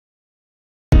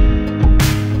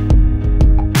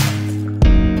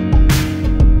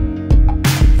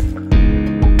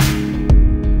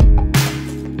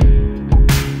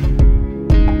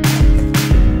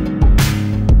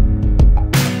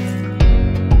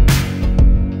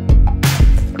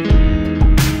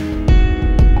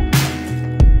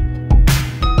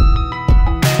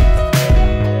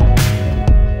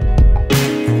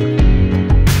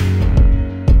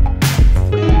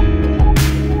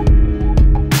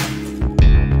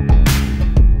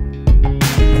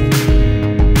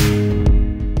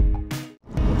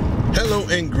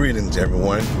Greetings,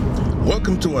 everyone.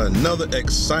 Welcome to another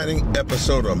exciting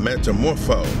episode of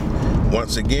Metamorpho.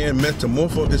 Once again,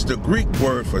 metamorpho is the Greek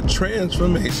word for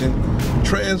transformation,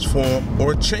 transform,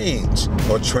 or change,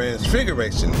 or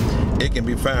transfiguration. It can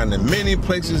be found in many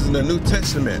places in the New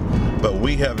Testament, but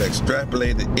we have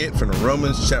extrapolated it from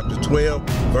Romans chapter 12,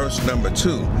 verse number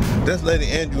 2. That's Lady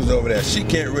Andrews over there. She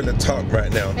can't really talk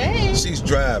right now. Hey. She's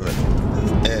driving.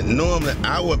 And normally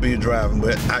I would be driving,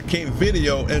 but I can't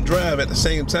video and drive at the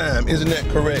same time. Isn't that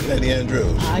correct, Lady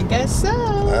Andrews? I guess so.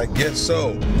 I guess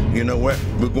so. You know what?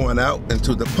 We're going out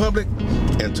into the public,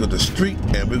 into the street,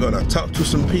 and we're going to talk to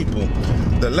some people.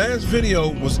 The last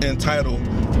video was entitled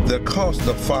The Cost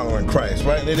of Following Christ,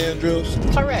 right, Lady Andrews?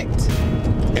 Correct.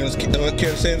 And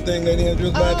care to say anything, Lady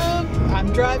Andrews, about it?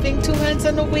 I'm driving 2 hands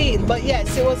on the wheel, but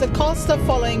yes, it was a cost of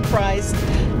following Christ.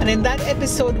 And in that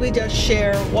episode, we just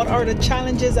share what are the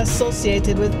challenges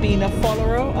associated with being a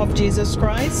follower of Jesus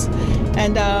Christ.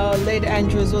 And Lady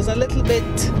Andrews was a little bit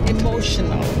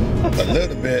emotional. A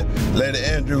little bit. Lady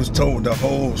Andrews told the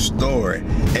whole story.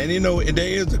 And you know, there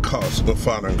is a cost of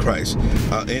following Christ.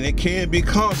 And it can be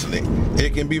costly.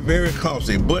 It can be very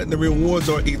costly. But the rewards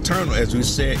are eternal, as we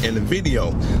said in the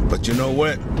video. But you know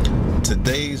what?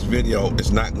 Today's video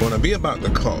is not going to be about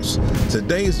the cost.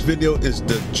 Today's video is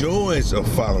the joys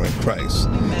of following Christ.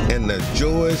 Amen. And the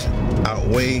joys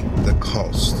outweigh the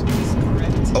cost.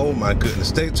 Oh my goodness.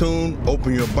 Stay tuned,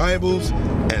 open your Bibles,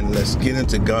 and let's get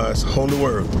into God's holy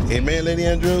word. Amen, Lady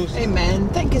Andrews? Amen.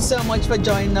 Thank you so much for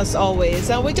joining us always.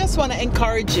 And we just want to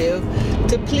encourage you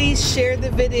to please share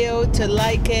the video, to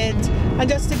like it, and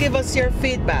just to give us your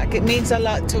feedback. It means a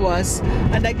lot to us.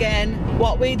 And again,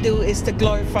 what we do is to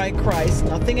glorify Christ,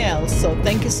 nothing else. So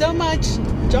thank you so much.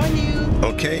 Join you.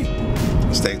 Okay.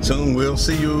 Stay tuned. We'll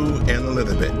see you in a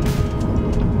little bit.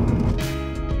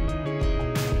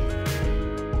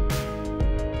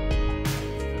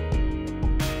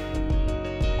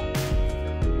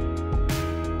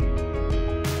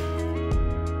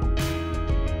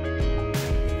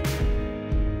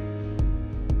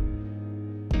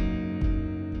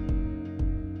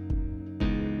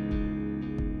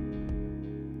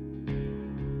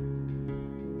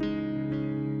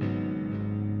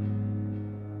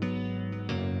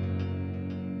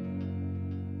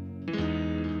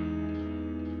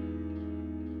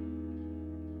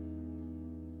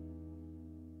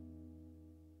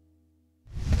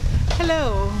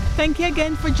 Hello, thank you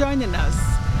again for joining us.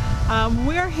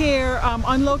 We're here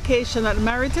on location at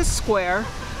Marietta Square.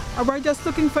 We're just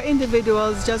looking for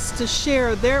individuals just to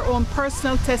share their own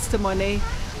personal testimony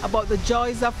about the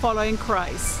joys of following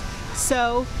Christ.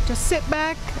 So just sit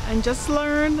back and just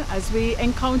learn as we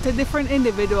encounter different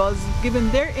individuals giving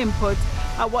their input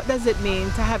at what does it mean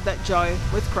to have that joy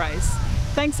with Christ.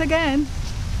 Thanks again.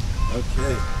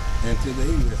 Okay, and today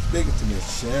we're speaking to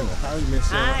Miss Shannon. How are you, Miss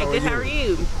Shannon? Hi, good. How are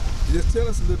you? Just tell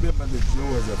us a little bit about the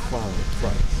joys of following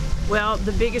Christ. Well,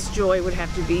 the biggest joy would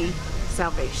have to be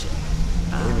salvation.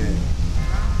 Amen.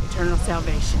 Eternal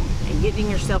salvation and getting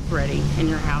yourself ready and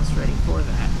your house ready for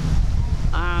that.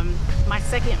 My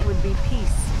second would be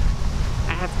peace.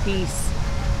 I have peace.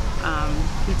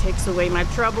 He takes away my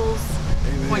troubles,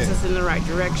 Amen. Points us in the right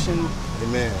direction,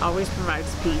 Amen. Always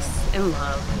provides peace and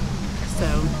love.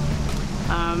 So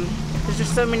there's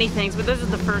just so many things, but those are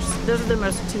the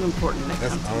most two important that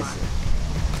That's come to awesome. mind.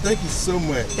 Thank you so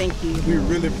much. Thank you. We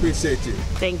really appreciate you.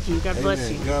 Thank you. God bless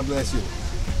Amen. you. God bless you.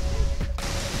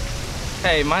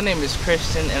 Hey, my name is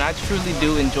Christian, and I truly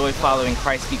do enjoy following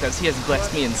Christ because he has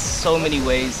blessed me in so many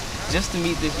ways. Just to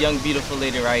meet this young, beautiful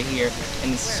lady right here,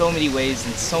 in so many ways,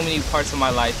 in so many parts of my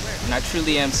life, and I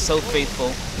truly am so faithful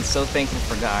and so thankful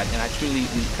for God, and I truly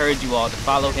encourage you all to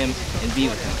follow him and be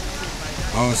with him.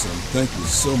 Awesome. Thank you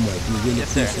so much. We really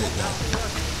Yes, sir. appreciate that.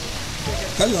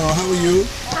 Hello, how are you?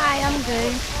 Hi, I'm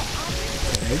good.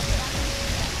 Okay.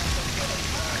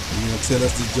 You gonna tell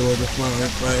us the joy of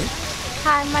following Christ?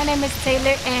 Hi, my name is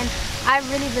Taylor, and I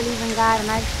really believe in God, and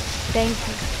I thank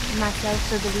myself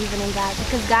for believing in God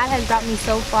because God has brought me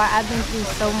so far. I've been through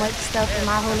so much stuff in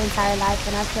my whole entire life,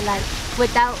 and I feel like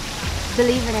without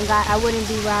believing in God, I wouldn't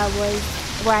be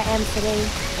where I am today,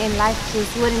 and life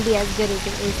just wouldn't be as good as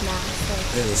it is now. So.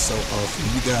 That is so awesome.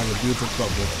 You guys are a beautiful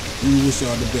couple. We wish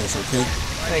y'all the best, okay?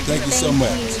 Thank you so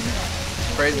much.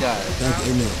 Praise God. Thank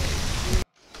you. Amen.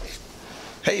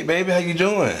 Hey, baby, how you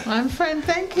doing? I'm fine,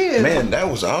 thank you. Man, that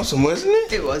was awesome, wasn't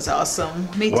it? It was awesome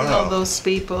meeting Wow. all those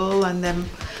people and them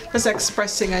just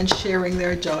expressing and sharing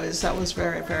their joys. That was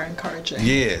very, very encouraging.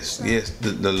 Yes, yes.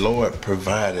 The Lord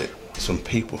provided some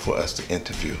people for us to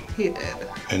interview. He did.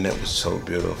 And that was so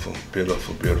beautiful,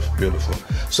 beautiful, beautiful, beautiful.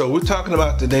 So we're talking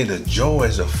about today the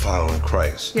joys of following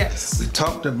Christ. Yes. We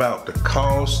talked about the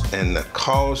cost, and the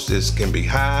cost can be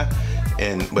high,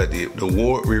 but the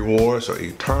rewards are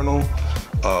eternal.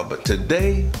 But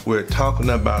today we're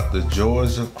talking about the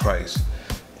joys of Christ,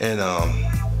 and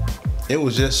it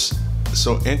was just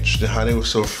so interesting how they were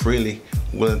so freely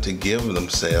willing to give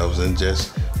themselves and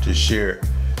just to share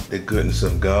the goodness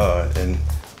of God and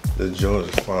the joys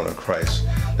of following Christ.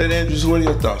 Lady Andrews, what are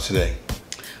your thoughts today?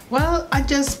 Well,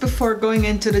 before going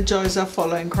into the joys of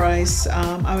following Christ,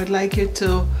 I would like you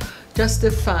to just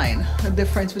define the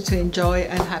difference between joy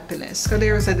and happiness, because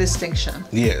there is a distinction.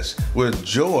 Yes, well,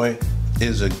 joy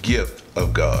is a gift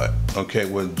of God. Okay,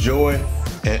 well, joy,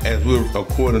 and as we're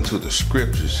according to the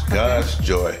scriptures, God's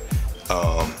joy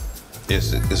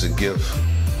is a gift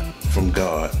from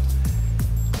God.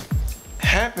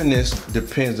 Happiness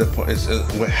depends upon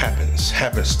what happens.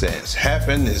 Happenstance.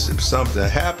 Happen is if something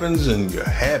happens and you're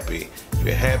happy.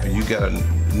 You're happy. You got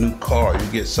a new car.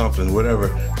 You get something, whatever.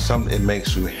 Something it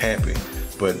makes you happy.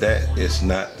 But that is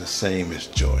not the same as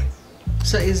joy.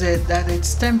 So is it that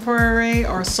it's temporary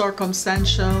or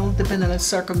circumstantial, depending on the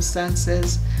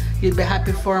circumstances? You'd be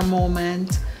happy for a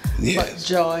moment, yes, but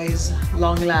joy is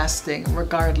long-lasting,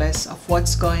 regardless of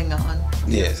what's going on.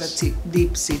 Yes. It's a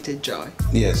deep-seated joy.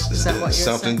 Yes. Is that what you're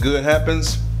something saying? good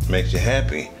happens, makes you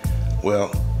happy.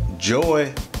 Well,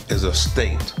 joy is a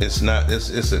state. It's not.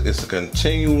 It's a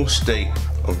continual state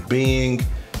of being,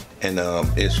 and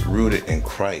it's rooted in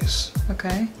Christ.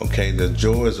 Okay. Okay, the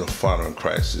joys of following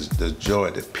Christ is the joy,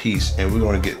 the peace, and we're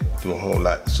going to get through a whole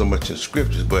lot, so much in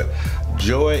scriptures, but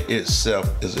joy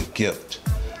itself is a gift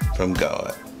from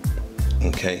God.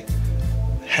 Okay,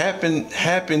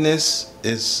 happiness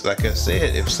is, like I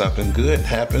said, if something good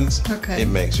happens, okay, it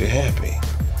makes you happy.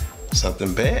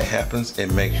 Something bad happens,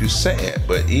 it makes you sad.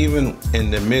 But even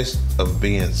in the midst of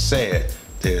being sad,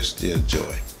 there's still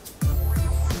joy.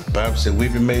 The Bible said,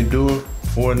 weeping may endure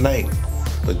for a night,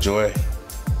 but joy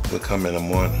will come in the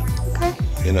morning. Okay.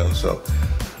 You know, so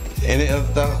any other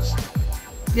thoughts?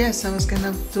 Yes, I was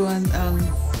gonna do a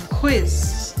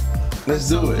quiz. Let's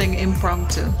do it. Something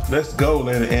impromptu. Let's go,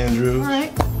 Lady Andrews. All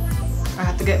right. I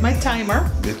have to get my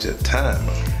timer. Get your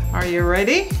timer. Are you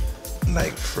ready?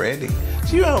 Like Freddie.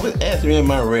 So you always ask me,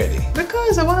 am I ready?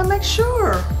 Because I want to make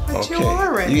sure that you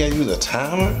are ready. You gotta use a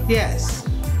timer? Yes.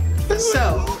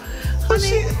 So,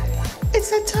 honey,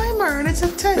 it's a timer and it's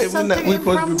a test. Hey, something we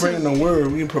supposed to be impromptu. bringing no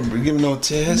word. We ain't supposed to be giving no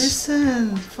test.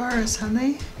 Listen first,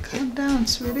 honey. Calm down,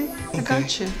 sweetie. I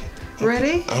got you.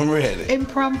 Ready? I'm ready.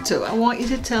 Impromptu. I want you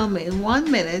to tell me in 1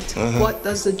 minute, what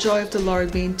does the joy of the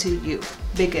Lord mean to you?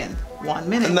 Begin. 1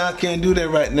 minute. No, I can't do that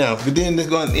right now. But then it's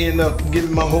going to end up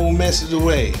giving my whole message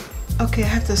away. Okay, I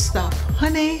have to stop.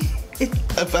 Honey,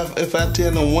 If I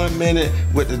tell them 1 minute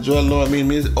what the joy of the Lord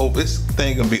means, it's over. This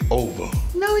thing going to be over.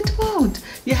 no, it won't.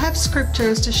 You have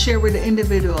scriptures to share with the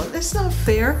individual. It's not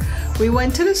fair. We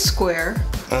went to the square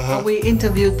and we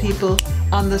interviewed people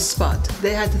on the spot.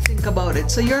 They had to think about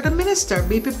it. So you're the minister.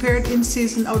 Be prepared in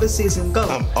season, out of season. Go.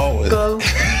 I'm always. Go.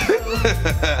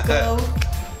 Go.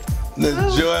 The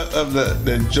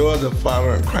joy of the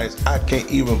following Christ, I can't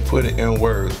even put it in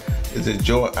words. It's the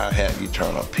joy. I have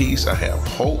eternal peace. I have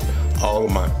hope. All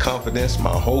of my confidence, my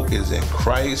hope is in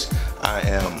Christ. I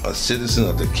am a citizen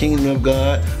of the kingdom of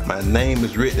God. My name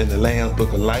is written in the Lamb's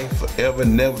Book of Life forever,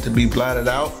 never to be blotted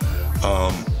out.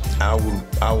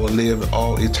 I will live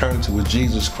all eternity with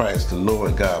Jesus Christ, the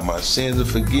Lord God. My sins are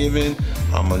forgiven.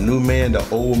 I'm a new man. The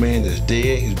old man is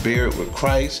dead. He's buried with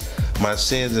Christ. My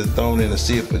sins are thrown in the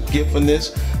sea of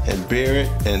forgiveness and buried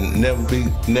and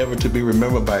never to be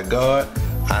remembered by God.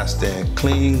 I stand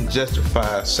clean,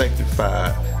 justified,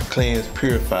 sanctified, cleansed,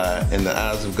 purified in the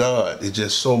eyes of God. It's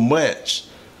just so much.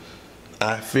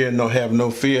 I have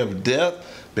no fear of death,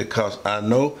 because I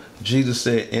know Jesus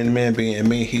said, "Any man being in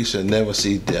me, he shall never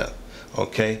see death."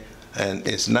 Okay? And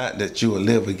it's not that you will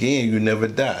live again, you never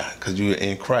die, because you're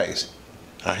in Christ.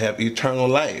 I have eternal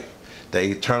life. The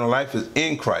eternal life is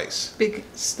in Christ.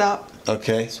 Stop.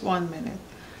 Okay? It's 1 minute.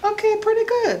 Okay, pretty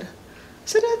good.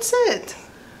 So that's it.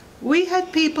 We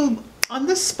had people on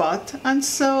the spot, and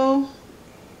so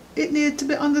it needed to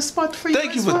be on the spot for you.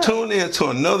 Thank you for tuning in to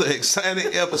another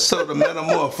exciting episode of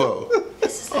Metamorpho.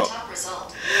 This is the top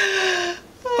result.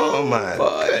 Oh my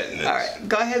goodness. All right,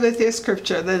 go ahead with your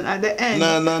scripture. Then at the end.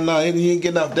 No. You ain't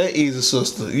getting off that easy,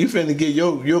 sister. You finna get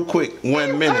your quick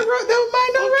 1 minute. I wrote down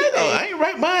mine already. Oh, I ain't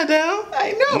write mine down.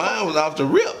 I know. Mine was off the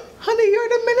rip. Honey, you're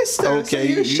the minister.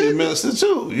 Okay, so you the minister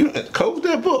too. You code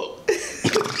that book.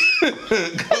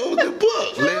 Code the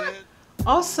book, lady.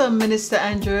 Awesome, Minister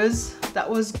Andrews. That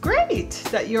was great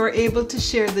that you're able to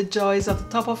share the joys at the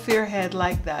top of your head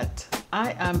like that.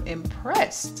 I am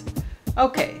impressed.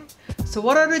 Okay, so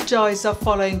what are the joys of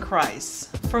following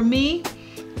Christ? For me,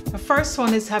 the first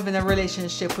one is having a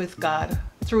relationship with God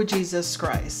through Jesus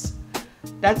Christ.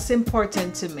 That's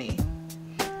important to me.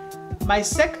 My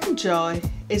second joy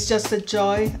is just the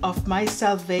joy of my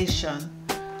salvation.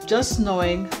 Just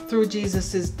knowing through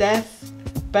Jesus' death,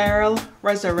 burial,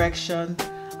 resurrection,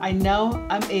 I know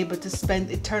I'm able to spend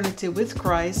eternity with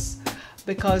Christ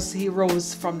because he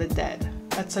rose from the dead.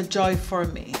 That's a joy for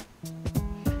me.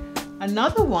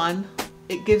 Another one,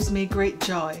 it gives me great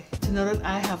joy to know that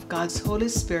I have God's Holy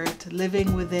Spirit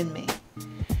living within me.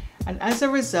 And as a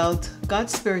result,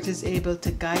 God's Spirit is able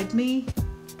to guide me,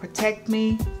 protect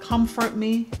me, comfort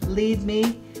me, lead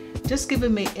me, just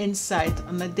giving me insight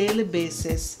on a daily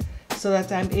basis so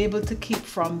that I'm able to keep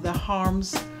from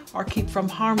harm's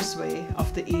way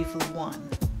of the evil one.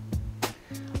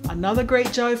 Another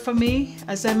great joy for me,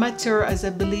 as I mature as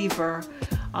a believer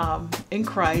in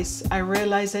Christ, I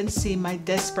realize and see my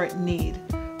desperate need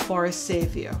for a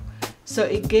Savior. So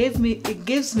it gives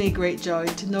me great joy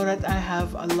to know that I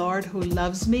have a Lord who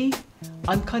loves me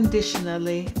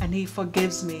unconditionally, and he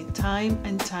forgives me time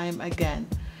and time again.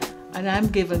 And I'm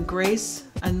given grace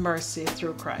and mercy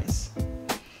through Christ.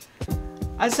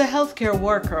 As a healthcare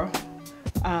worker,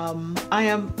 I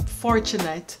am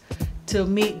fortunate to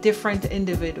meet different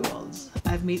individuals.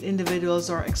 I've met individuals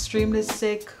who are extremely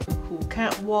sick, who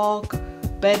can't walk,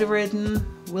 bedridden,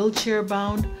 wheelchair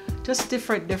bound, just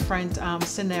different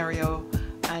scenario,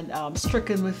 and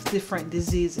stricken with different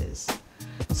diseases.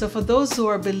 So for those who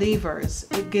are believers,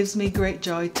 it gives me great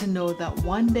joy to know that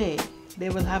one day they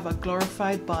will have a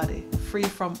glorified body, free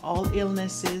from all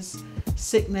illnesses,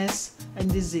 sickness,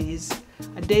 and disease.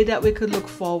 A day that we could look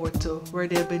forward to, where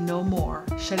there'll be no more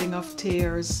shedding of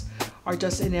tears or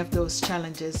just any of those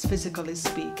challenges, physically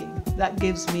speaking. That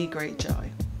gives me great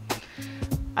joy.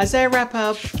 As I wrap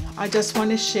up, I just want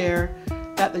to share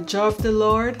that the joy of the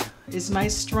Lord is my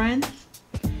strength.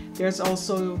 There's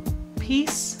also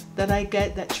peace that I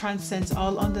get that transcends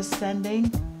all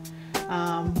understanding.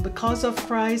 Because of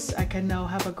Christ, I can now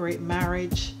have a great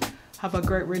marriage, have a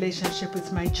great relationship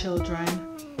with my children,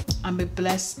 and be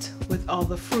blessed with all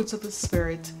the fruits of the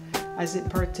Spirit as it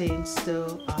pertains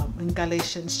to in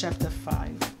Galatians chapter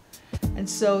 5. And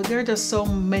so there are just so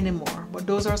many more, but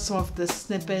those are some of the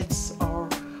snippets or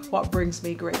what brings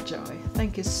me great joy.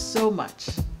 Thank you so much.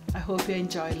 I hope you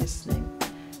enjoy listening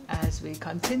as we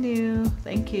continue.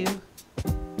 Thank you.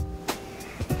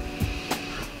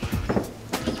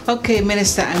 Okay,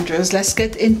 Minister Andrews, let's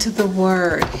get into the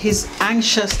Word. He's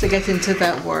anxious to get into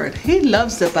that Word. He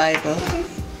loves the Bible.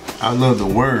 I love the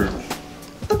Word.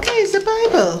 Okay, it's the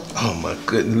Bible. Oh my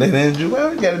goodness, Lady Andrew, why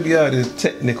we gotta be all this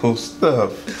technical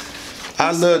stuff?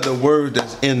 I love the Word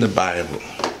that's in the Bible.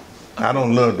 I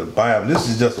don't love the Bible. This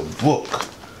is just a book.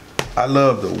 I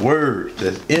love the Word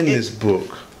that's in this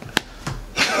book.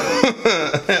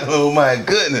 Oh my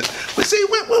goodness. But see,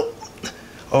 what?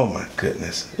 Oh my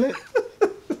goodness.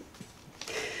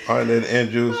 All right, Lady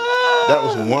Andrews, that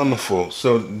was wonderful.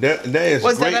 So there is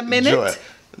was great that a minute? joy.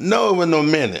 No, it was no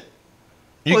minute.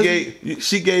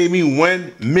 She gave me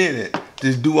 1 minute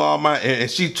to do all my, and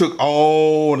she took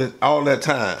all that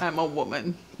time. I'm a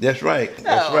woman. That's right.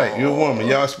 That's right. You're a woman.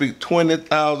 Y'all speak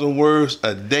 20,000 words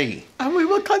a day. And we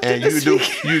will continue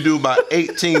and you do about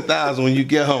 18,000 when you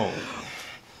get home.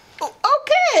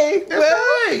 Okay. That's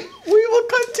right. We will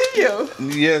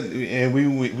continue. Yeah, and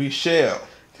we shall.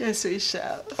 Yes, we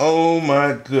shall. Oh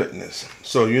my goodness.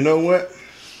 So you know what?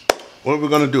 What we're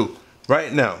gonna do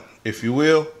right now, if you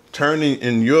will, turning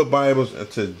in your Bibles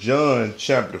to John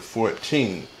chapter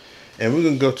 14, and we're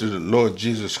gonna go to the Lord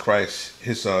Jesus Christ.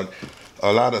 His a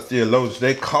lot of theologians,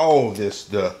 they call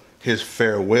this his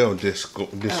farewell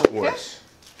discourse. Okay.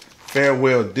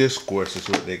 Farewell discourse is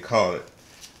what they call it.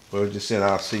 But we're just saying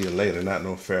I'll see you later, not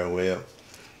no farewell.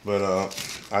 But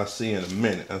I'll see you in a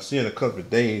minute. I'll see you in a couple of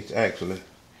days actually.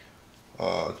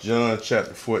 John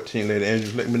chapter 14, Lady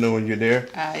Andrews, let me know when you're there.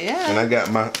 Yeah. And I got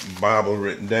my Bible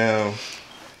written down.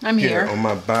 I'm here. On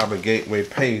my Bible Gateway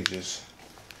pages.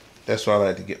 That's where I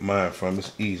like to get mine from.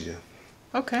 It's easier.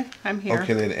 Okay, I'm here.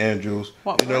 Okay, Lady Andrews.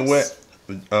 What you know what?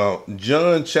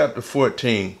 John chapter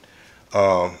 14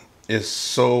 is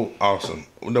so awesome.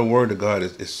 The Word of God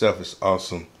itself is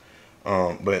awesome.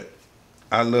 But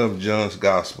I love John's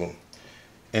Gospel.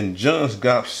 In John's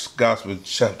Gospel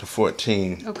chapter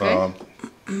 14, okay.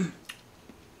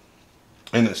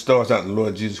 And it starts out the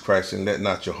Lord Jesus Christ saying, let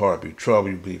not your heart be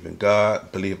troubled. You believe in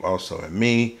God, believe also in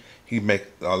me. He makes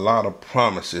a lot of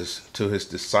promises to his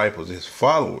disciples, his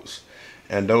followers.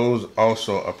 and those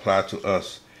also apply to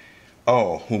us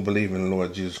all who believe in the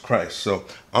Lord Jesus Christ. So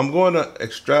I'm going to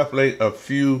extrapolate a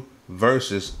few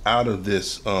verses out of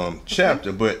this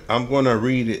chapter, but I'm going to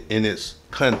read it in its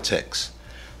context.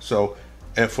 So,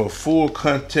 and for full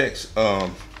context,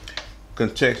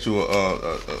 contextual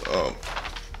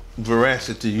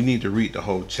veracity, you need to read the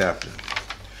whole chapter.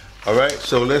 All right,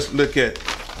 so let's look at,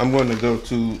 I'm going to go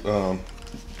to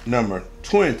number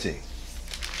 20.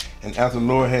 And after the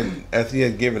Lord after he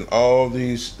had given all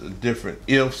these different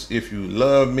ifs, if you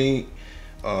love me,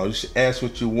 you should ask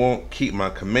what you want, keep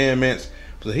my commandments.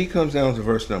 So he comes down to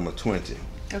verse number 20.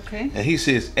 Okay. And he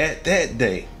says, at that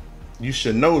day, you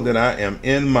shall know that I am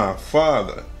in my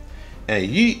Father, and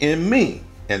ye in me,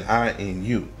 and I in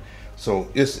you. So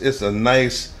it's a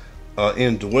nice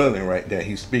indwelling right there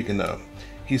he's speaking of.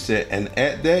 He said, and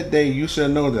at that day you shall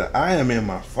know that I am in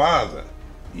my Father,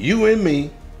 you in me,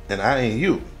 and I in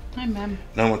you. Amen.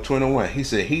 Number 21, he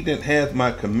said, he that hath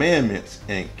my commandments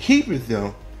and keepeth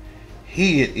them,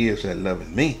 he it is that loveth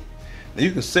me. Now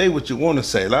you can say what you want to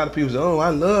say. A lot of people say, oh, I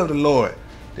love the Lord.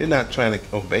 They're not trying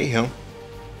to obey him.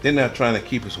 They're not trying to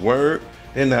keep his word.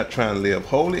 They're not trying to live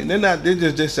holy. They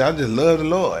just say, I just love the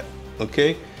Lord.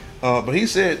 Okay? But he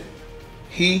said,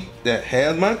 he that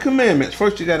has my commandments,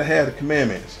 first you got to have the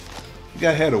commandments. You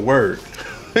got to have the word.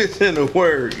 It's in the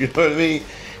word. You know what I mean?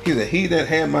 He said, he that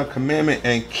had my commandment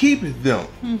and keepeth them,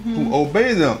 who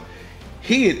obey them,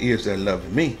 he it is that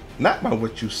loveth me. Not by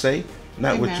what you say,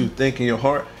 not what you think in your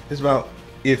heart. It's about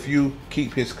if you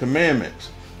keep his commandments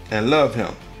and love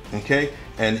him. Okay?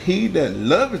 And he that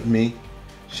loveth me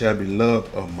shall be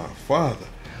loved of my Father.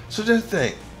 So just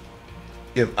think,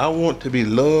 if I want to be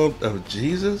loved of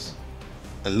Jesus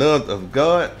and loved of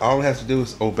God, all I have to do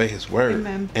is obey his word.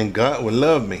 Amen. And God will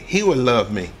love me. He will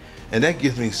love me. And that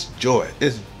gives me joy.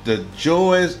 It's the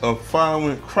joys of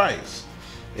following Christ.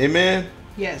 Amen.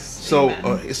 yes.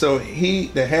 So, so he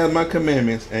that has my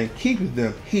commandments and keepeth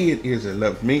them, he it is that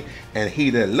loveth me, and he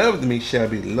that loveth me shall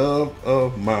be loved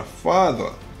of my Father.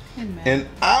 Amen. And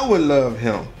I will love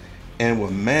him and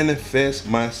will manifest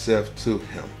myself to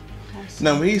him. Awesome.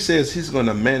 Now, when he says he's going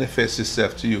to manifest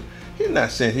himself to you, he's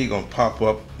not saying he's going to pop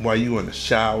up while you in the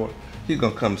shower. He's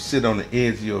going to come sit on the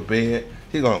edge of your bed.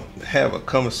 He's going to have a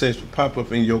conversation, pop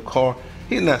up in your car.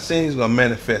 He's not saying he's going to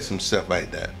manifest himself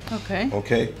like that. Okay.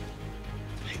 Okay?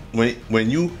 When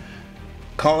you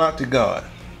call out to God,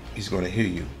 he's going to hear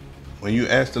you. When you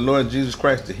ask the Lord Jesus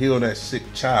Christ to heal that sick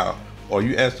child, or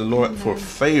you ask the Lord for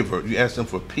favor, you ask him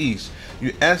for peace,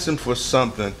 you ask him for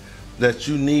something that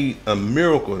you need, a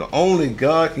miracle that only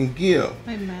God can give.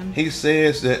 Amen. He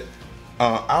says that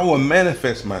I will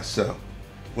manifest myself.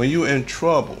 When you're in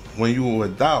trouble, when you're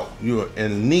without, you're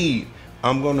in need,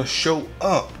 I'm going to show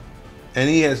up. And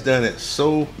he has done it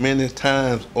so many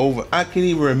times over. I can't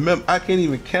even remember, I can't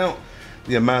even count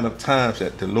the amount of times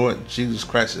that the Lord Jesus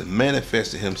Christ has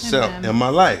manifested himself in my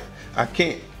life. I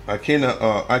can't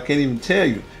even tell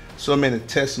you so many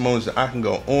testimonies that I can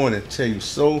go on and tell you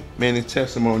so many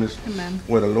testimonies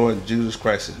where the Lord Jesus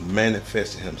Christ has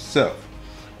manifested himself.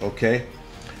 Okay?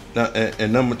 Now,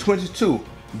 and number 22,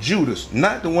 Judas,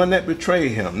 not the one that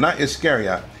betrayed him, not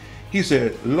Iscariot. He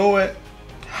said, Lord,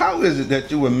 how is it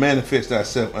that you will manifest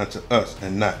thyself unto us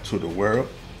and not to the world?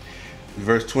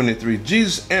 Verse 23,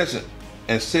 Jesus answered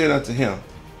and said unto him,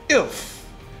 if,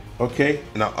 okay,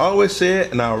 and I always say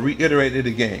it and I'll reiterate it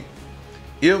again.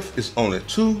 If is only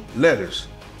 2 letters.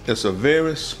 It's a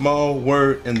very small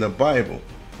word in the Bible.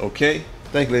 Okay?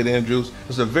 Thank you, Lady Andrews.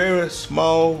 It's a very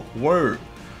small word,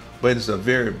 but it's a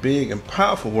very big and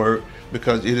powerful word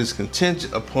because it is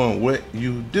contingent upon what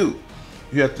you do.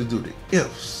 You have to do the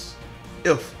ifs.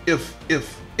 If.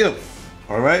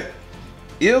 All right?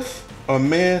 If a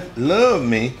man love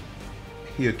me,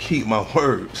 he'll keep my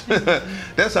words.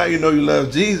 That's how you know you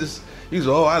love Jesus. You say,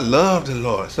 oh, I love the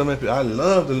Lord. Some people, I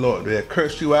love the Lord. They'll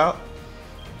curse you out.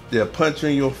 They'll punch you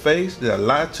in your face. They'll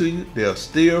lie to you. They'll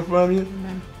steal from you.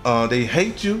 They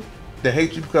hate you. They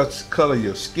hate you because of the color of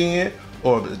your skin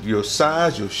or your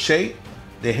size, your shape.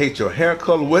 They hate your hair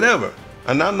color, whatever.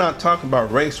 And I'm not talking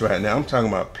about race right now. I'm talking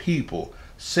about people,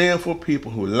 sinful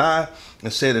people who lie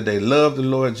and say that they love the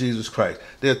Lord Jesus Christ.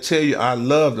 They'll tell you, I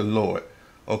love the Lord,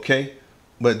 okay?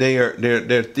 But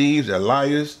they're thieves, they're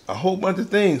liars, a whole bunch of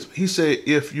things. He said,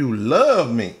 if you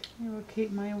love me, you will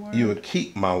keep my word. You will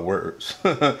keep my words.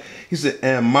 He said,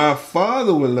 and my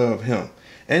Father will love him.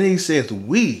 And he says,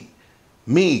 we,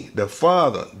 me, the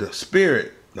Father, the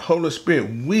Spirit, the Holy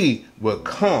Spirit, we will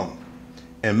come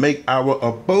and make our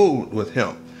abode with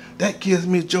him. That gives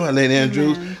me joy, Lady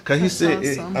Andrews, because he said,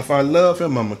 awesome. if I love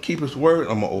him, I'm going to keep his word,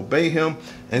 I'm going to obey him.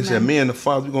 And he said, me and the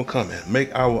Father, we're going to come and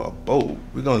make our abode.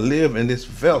 We're going to live in this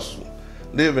vessel,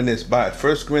 live in this body.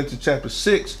 1 Corinthians chapter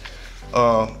 6,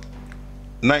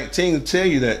 19 will tell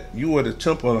you that you are the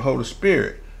temple of the Holy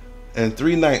Spirit. And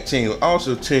 3:19 will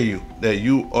also tell you that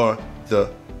you are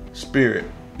the Spirit.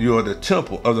 You are the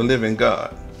temple of the living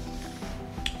God.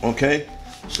 Okay?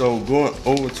 So going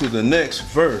over to the next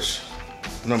verse,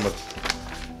 number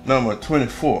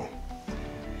 24.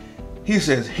 He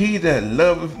says, he that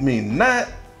loveth me not,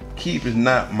 keepeth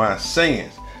not my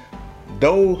sayings.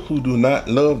 Those who do not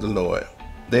love the Lord,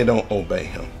 they don't obey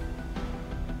him.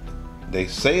 They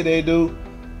say they do.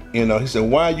 You know, he said,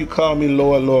 why you call me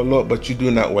Lord, Lord, Lord, but you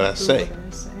do not what I say?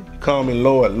 You call me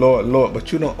Lord, Lord, Lord,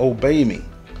 but you don't obey me.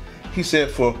 He said,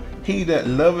 for he that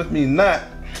loveth me not,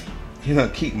 he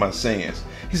don't keep my sayings.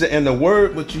 He said, and the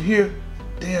word which you hear,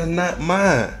 they are not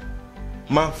mine.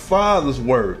 My Father's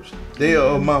words. They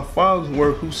are of my Father's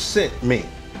word who sent me.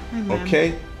 Amen.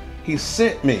 Okay? He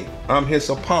sent me. I'm his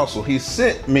apostle. He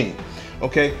sent me.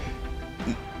 Okay?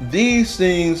 These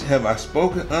things have I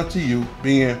spoken unto you,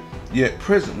 being yet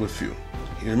present with you.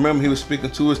 You remember he was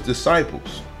speaking to his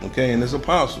disciples, okay, and his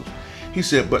apostles. He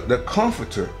said, but the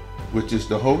Comforter, which is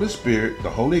the Holy Spirit, the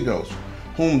Holy Ghost,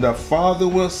 whom the Father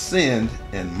will send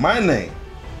in my name,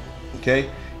 okay,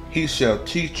 he shall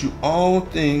teach you all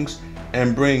things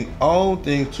and bring all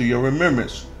things to your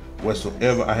remembrance,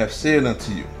 whatsoever I have said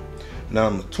unto you. Now,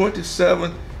 number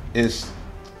 27 is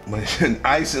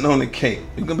icing on the cake.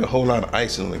 There's going to be a whole lot of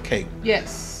icing on the cake.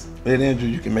 Yes. Lady Andrew,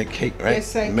 you can make cake, right?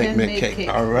 Yes, I can make cake.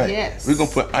 All right. Yes. We're going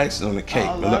to put icing on the cake.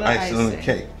 A little icing on the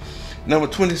cake. Number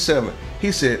 27,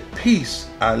 he said, peace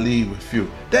I leave with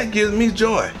you. That gives me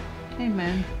joy.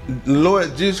 Amen. The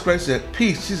Lord Jesus Christ said,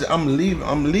 peace. He said, I'm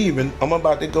leaving. I'm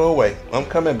about to go away. I'm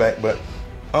coming back, but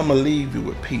I'm going to leave you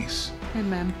with peace.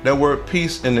 Amen. That word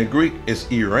peace in the Greek is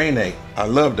irene. I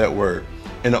love that word.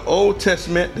 In the Old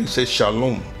Testament, they say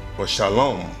shalom or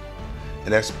shalom,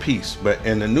 and that's peace. But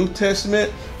in the New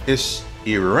Testament, it's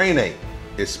irene.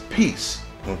 It's peace.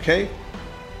 Okay?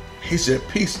 He said,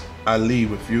 peace I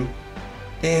leave with you.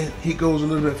 And he goes a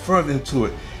little bit further into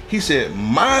it. He said,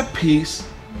 my peace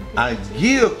I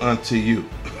give unto you.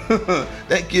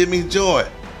 That gives me joy.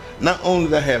 Not only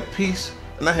do I have peace,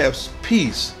 and I have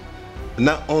peace.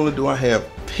 Not only do I have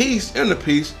peace in the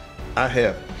peace, I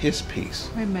have his peace.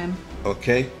 Amen.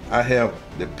 Okay? I have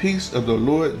the peace of the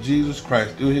Lord Jesus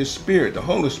Christ through his Spirit, the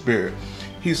Holy Spirit.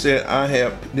 He said,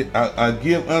 I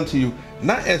give unto you,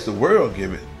 not as the world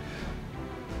give it.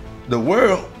 The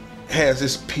world has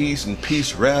its peace and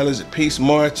peace rallies and peace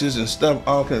marches and stuff.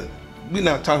 We're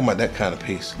not talking about that kind of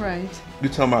peace. Right. We're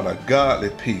talking about a godly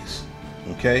peace.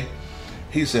 Okay?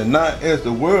 He said, not as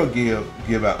the world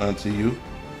give out unto you.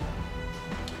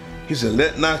 He said,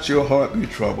 let not your heart be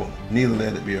troubled, neither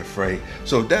let it be afraid.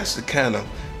 So that's the kind of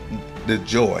the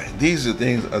joy. These are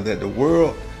things that the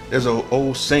world, there's an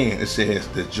old saying, it says,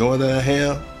 the joy that I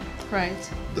have,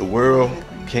 right, the world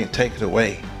can't take it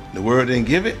away. The world didn't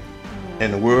give it,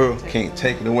 and the world can't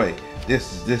take it away.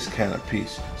 This is this kind of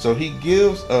peace. So he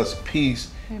gives us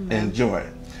peace and joy.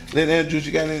 Lady Andrews,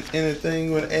 you got anything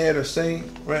you want to add or say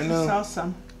right now? That's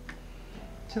awesome.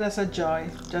 So that's a joy,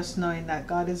 just knowing that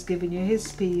God is giving you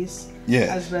his peace,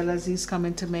 as well as he's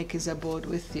coming to make his abode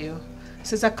with you.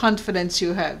 So it's a confidence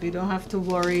you have. You don't have to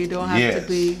worry. You don't have to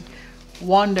be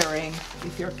wondering.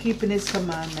 If you're keeping his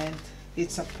commandment,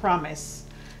 it's a promise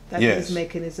that he's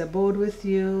making his abode with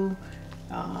you.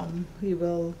 He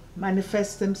will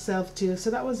manifest himself to you. So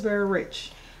that was very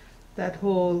rich. That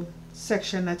whole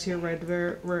section that you read,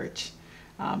 very rich.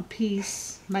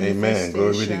 Peace, manifestation. Amen.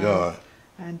 Glory be to God.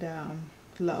 And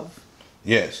love.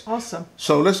 Yes. Awesome.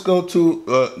 So let's go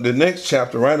to the next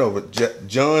chapter right over,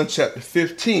 John chapter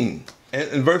 15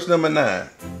 and verse number 9.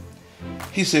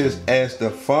 He says, as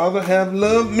the Father have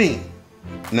loved me.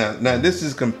 Now this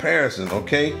is comparison,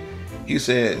 okay? He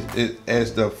says,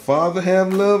 as the Father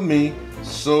have loved me,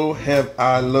 so have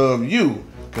I loved you.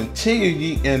 Continue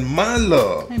ye in my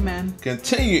love. Amen.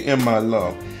 Continue in my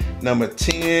love. Number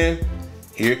 10,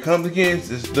 here it comes again.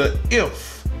 It's the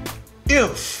if.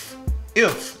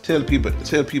 Tell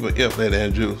people if, Lady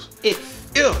Andrews.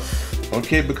 If.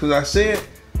 Okay, because I said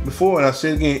before and I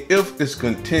said again, if it's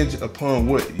contingent upon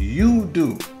what you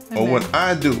do or what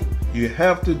I do. You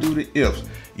have to do the ifs.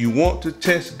 You want to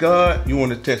test God, you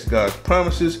want to test God's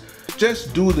promises,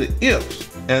 just do the ifs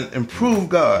and prove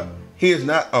God. He is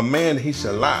not a man that he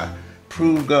shall lie.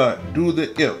 Prove God, do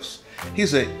the ifs. He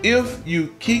said, if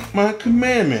you keep my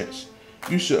commandments,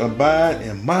 you shall abide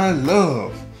in my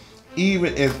love,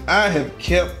 even as I have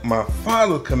kept my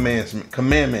Father's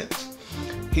commandments.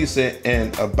 He said,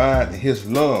 and abide in his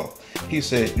love. He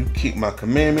said, you keep my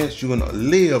commandments, you're gonna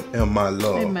live in my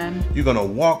love. Amen. You're gonna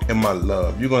walk in my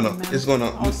love. You're gonna, Amen. it's gonna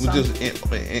Awesome. just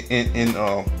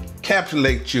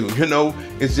encapsulate you. You know,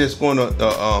 it's just gonna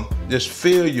just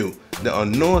fill you. The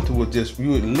anointing will just,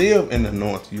 you live in the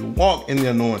anointing. You walk in the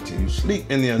anointing. You sleep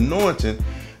in the anointing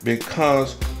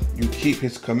because you keep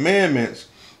his commandments.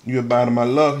 You abide in my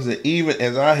love. He said, even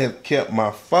as I have kept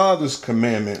my Father's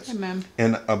commandments. Amen.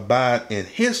 And abide in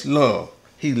his love.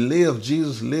 He lived,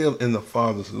 Jesus lived in the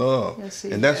Father's love. Yes, he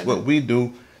and that's did. what we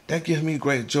do. That gives me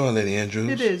great joy, Lady Andrews.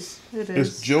 It is. It is.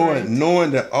 It's joy Right.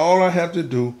 knowing that all I have to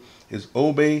do is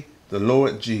obey the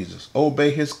Lord Jesus,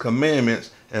 obey his commandments,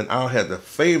 and I'll have the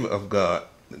favor of God.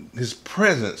 His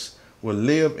presence will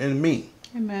live in me.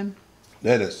 Amen.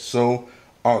 That is so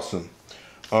awesome.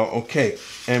 Okay,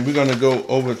 and we're going to go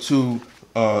over to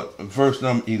verse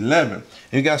number 11.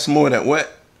 You got some more of that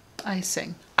what?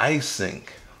 Icing. Icing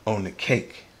on the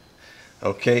cake.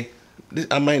 Okay?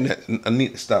 I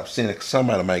need to stop saying it 'cause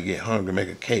somebody might get hungry and make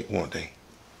a cake one day.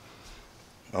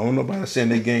 I don't know about saying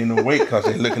they gain no weight because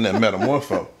they're looking at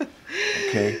Metamorpho.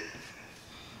 Okay?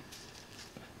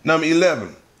 Number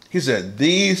 11. He said,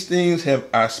 these things have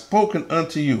I spoken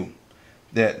unto you,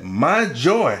 that my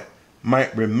joy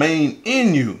might remain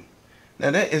in you.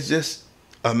 Now that is just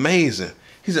amazing.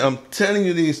 He said, I'm telling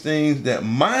you these things that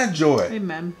my joy,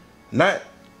 Amen. not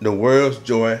the world's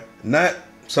joy, not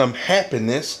some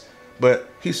happiness, but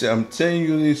he said, I'm telling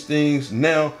you these things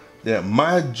now that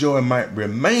my joy might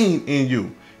remain in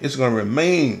you. It's going to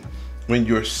remain when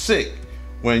you're sick,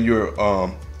 when you're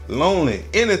lonely,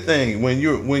 anything, when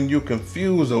you're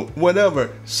confused or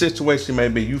whatever situation may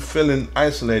be, you feeling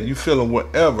isolated, you feeling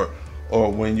whatever,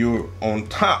 or when you're on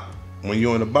top, when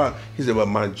you're on the bottom. He said, but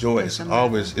my joy is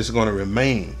always, it's going to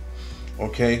remain.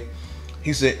 Okay?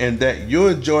 He said, and that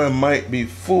your joy might be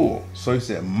full. So he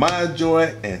said, my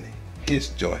joy and his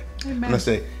joy. Amen. And I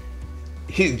say,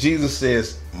 Jesus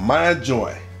says, my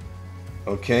joy,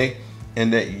 okay,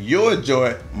 and that your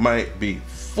joy might be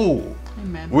full.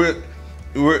 Amen.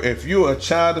 If you're a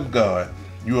child of God,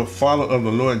 you're a follower of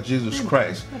the Lord Jesus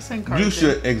Christ, That's encouraging. you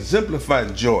should exemplify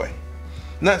joy.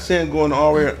 Not saying going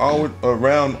all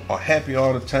around or happy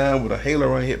all the time with a halo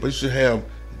around here, but you should have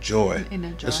joy.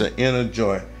 Inner joy. It's an inner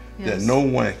joy that Yes. no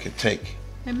one can take.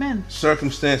 Amen.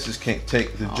 Circumstances can't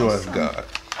take the joy of Awesome. God.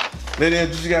 Lady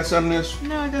Andrews, you got something else?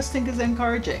 No, I just think it's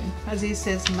encouraging. As he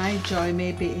says, my joy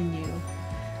may be in you.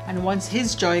 And once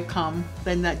his joy come,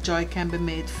 then that joy can be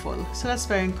made full. So that's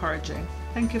very encouraging.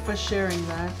 Thank you for sharing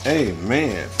that.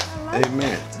 Amen.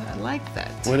 Amen. I like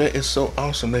that. Well, that is so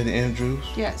awesome, Lady Andrews.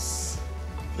 Yes.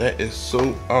 That is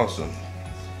so awesome.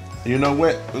 You know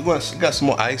what? We got some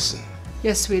more icing.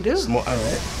 Yes, we do. Some more. All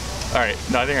right. All right,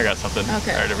 no, I think I got something.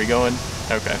 Okay. All right, are we going?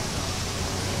 Okay.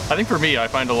 I think for me, I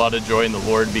find a lot of joy in the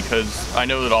Lord because I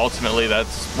know that ultimately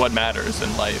that's what matters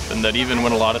in life, and that even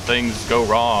when a lot of things go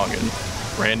wrong and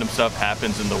random stuff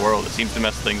happens in the world, it seems to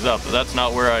mess things up, but that's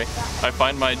not where I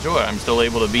find my joy. I'm still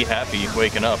able to be happy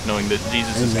waking up knowing that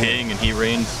Jesus is King and he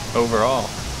reigns over all.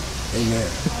 Amen.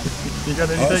 You got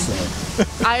anything?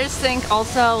 Awesome. I just think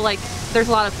also like there's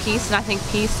a lot of peace, and I think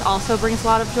peace also brings a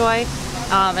lot of joy.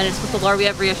 And it's with the Lord we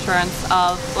have reassurance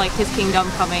of like his kingdom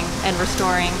coming and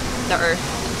restoring the earth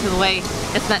to the way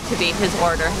it's meant to be, his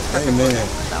order, his perfect Amen. order.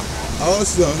 So.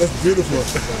 Awesome. That's beautiful.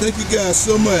 Thank you guys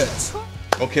so much.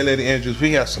 Okay, Lady Andrews,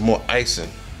 we have some more icing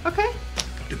Okay.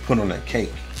 to put on that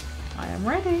cake. I am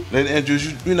ready. Lady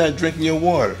Andrews, you're not drinking your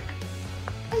water.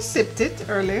 I sipped it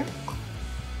earlier.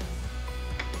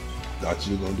 Thought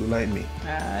you were going to do like me.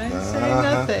 I didn't say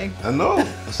nothing. I know.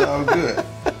 It's all good.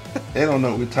 They don't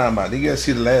know what we're talking about. You got to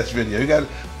see the last video. You got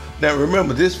now.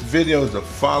 Remember, this video is a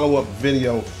follow-up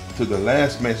video to the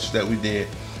last message that we did,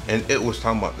 and it was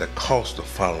talking about the cost of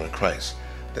following Christ,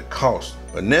 the cost.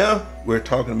 But now we're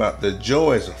talking about the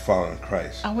joys of following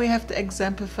Christ. And we have to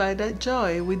exemplify that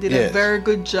joy. We did Yes. a very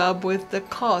good job with the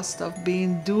cost of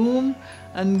being doom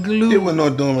and gloom. It was no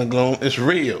doom and gloom. It's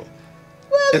real.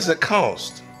 It's a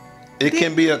cost. It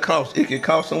can be a cost. It can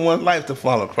cost someone's life to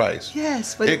follow Christ.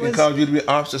 Yes, but It can cause you to be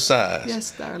ostracized. Yes,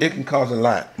 darling. It can cause a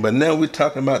lot. But now we're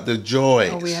talking about the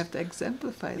joys. Oh, we have to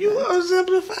exemplify You that. are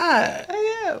exemplified.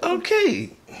 I am.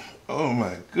 Okay. Oh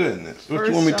my goodness. What, you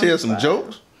First want me to tell John some 5.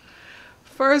 jokes?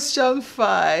 1 John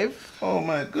 5. Oh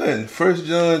my goodness. 1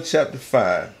 John chapter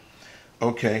 5.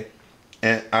 Okay.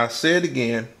 And I say it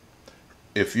again.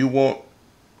 If you want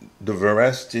the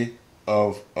veracity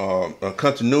of a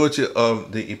continuity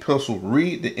of the epistle,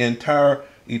 read the entire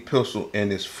epistle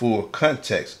in its full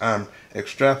context. I'm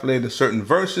extrapolating certain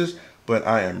verses, but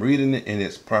I am reading it in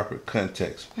its proper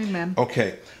context. Amen.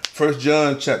 Okay, 1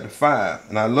 John chapter 5,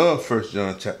 and I love 1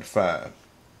 John chapter 5.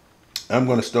 I'm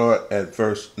going to start at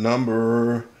verse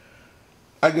number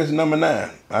 9.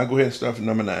 I'll go ahead and start from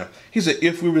number 9. He said,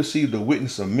 if we receive the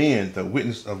witness of men, the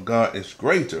witness of God is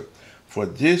greater. For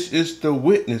this is the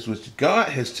witness which God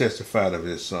has testified of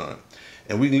his Son.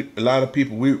 And a lot of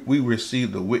people, we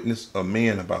receive the witness of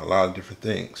men about a lot of different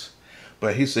things.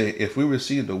 But he said, if we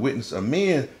receive the witness of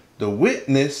men, the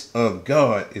witness of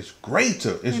God is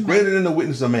greater. It's greater than the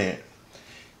witness of man.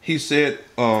 He said,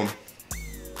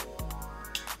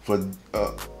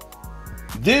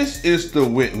 this is the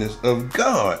witness of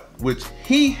God, which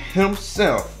he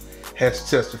himself has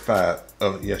testified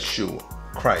of Yeshua,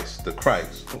 Christ, the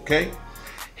Christ, okay?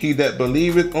 He that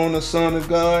believeth on the Son of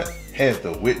God has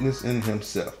the witness in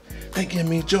himself. That give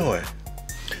me joy.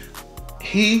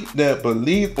 He that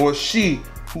believeth, or she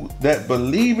that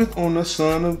believeth on the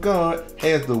Son of God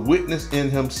has the witness in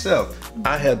himself.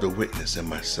 I have the witness in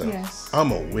myself. Yes.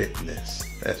 I'm a witness.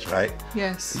 That's right.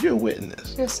 Yes. You're a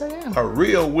witness. Yes, I am. A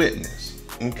real witness.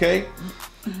 Okay?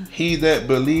 He that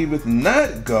believeth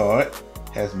not God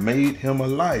has made him a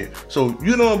liar. So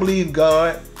you don't believe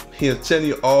God, he'll tell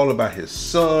you all about his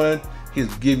Son.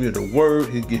 He's giving you the word.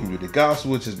 He's giving you the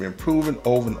gospel, which has been proven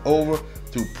over and over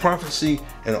through prophecy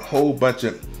and a whole bunch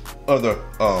of other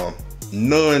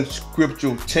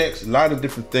non-scriptural texts. A lot of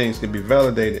different things can be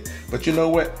validated. But you know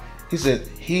what? He said,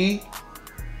 he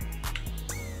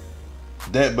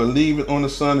that believeth on the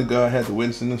Son of God hath the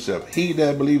witness in himself. He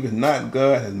that believeth not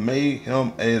God has made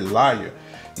him a liar.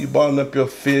 You balling up your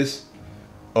fist,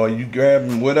 or you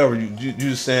grabbing whatever, you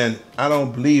just saying, I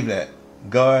don't believe that.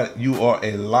 God, you are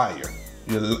a liar.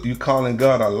 You calling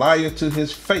God a liar to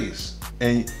his face.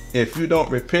 And if you don't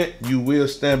repent, you will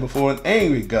stand before an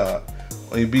angry God,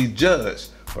 or you be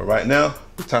judged. But right now,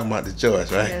 we're talking about the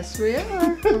judge, right? Yes, we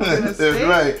are. That's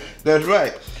right. That's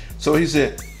right. So he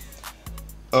said,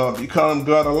 you call him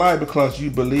God a liar because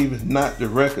you believe not the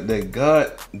record that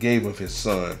God gave of his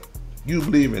Son. You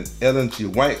believe in Ellen G.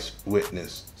 White's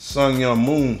witness, Sun Young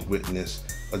Moon's witness,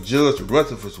 Judge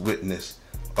Rutherford's witness,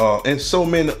 and so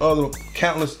many other,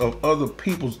 countless of other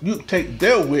people's. You take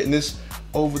their witness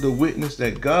over the witness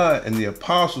that God and the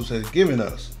apostles have given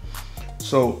us.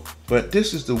 So, but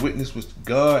this is the witness which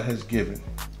God has given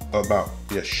about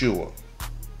Yeshua.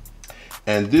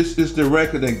 And this is the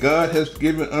record that God has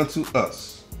given unto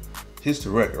us. Here's the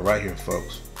record right here,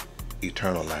 folks.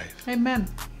 Eternal life. Amen.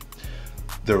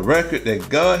 The record that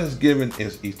God has given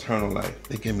is eternal life.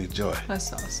 They give me joy.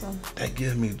 That's awesome. That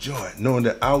gives me joy, knowing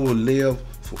that I will live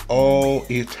for all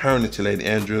eternity, Lady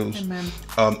Andrews. Amen.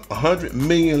 100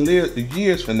 million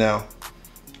years from now,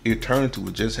 eternity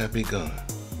will just have begun.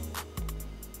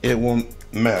 It won't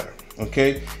matter,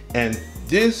 okay? And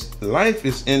this life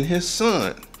is in his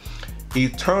Son.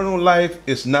 Eternal life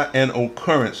is not an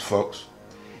occurrence, folks.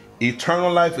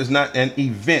 Eternal life is not an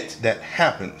event that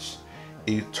happens.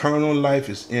 Eternal life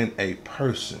is in a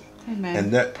person. Amen.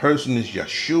 And that person is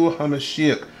Yeshua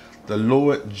HaMashiach, the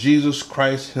Lord Jesus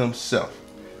Christ himself.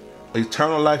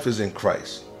 Eternal life is in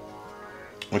Christ.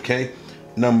 Okay?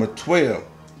 Number 12.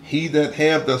 He that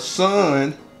have the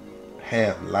Son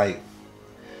have life.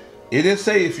 It didn't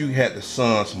say if you had the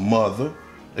Son's mother,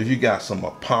 if you got some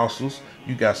apostles,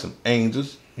 you got some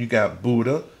angels, you got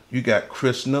Buddha, you got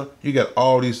Krishna, you got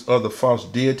all these other false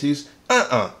deities.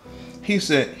 He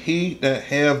said, he that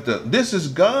have the, this is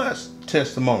God's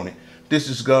testimony. This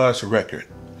is God's record.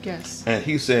 Yes. And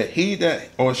he said, he that,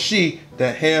 or she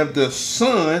that have the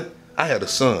Son, I had a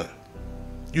son.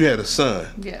 You had a son.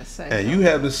 Yes. And you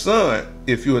have the Son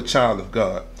if you're a child of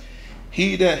God.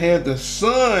 He that have the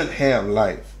Son have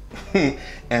life.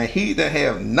 And he that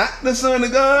have not the Son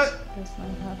of God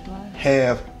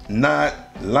have not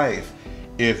life.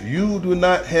 If you do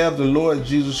not have the Lord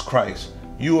Jesus Christ,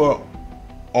 you are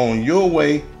on your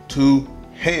way to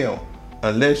hell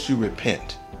unless you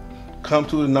repent. Come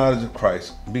to the knowledge of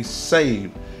Christ, be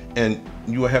saved, and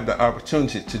you will have the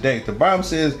opportunity today. The Bible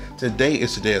says today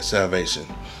is the day of salvation.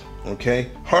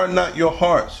 Okay? Harden not your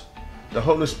hearts. The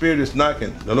Holy Spirit is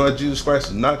knocking. The Lord Jesus Christ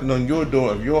is knocking on your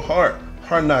door of your heart.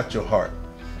 Harden not your heart.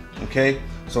 Okay?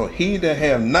 So he that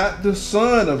have not the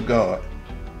Son of God,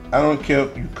 I don't care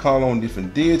if you call on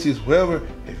different deities, whoever,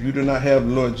 if you do not have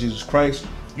the Lord Jesus Christ,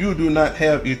 you do not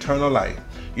have eternal life.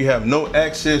 You have no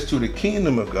access to the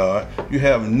kingdom of God. You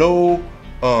have no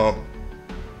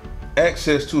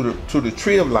access to the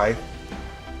tree of life.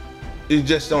 You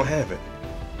just don't have it.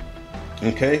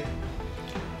 Okay?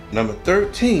 Number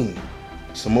 13,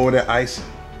 some more of that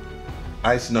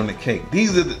icing on the cake.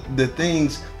 These are the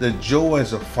things, the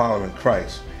joys of following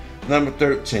Christ. Number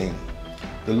 13,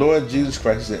 the Lord Jesus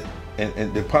Christ said,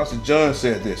 and the Apostle John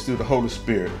said this through the Holy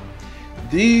Spirit,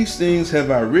 these things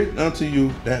have I written unto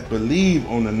you that believe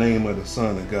on the name of the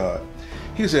Son of God.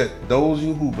 He said, those of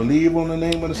you who believe on the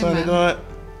name of the Son of God,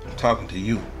 I'm talking to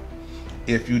you.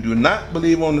 If you do not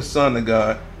believe on the Son of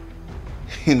God,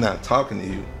 he's not talking to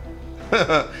you.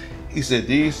 He said,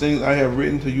 these things I have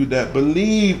written to you that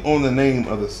believe on the name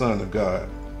of the Son of God.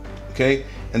 Okay?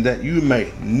 And that you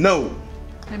may know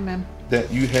Amen.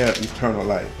 that you have eternal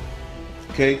life.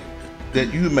 Okay?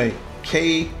 That you may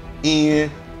K-N-O-W.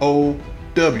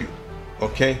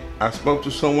 Okay? I spoke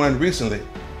to someone recently,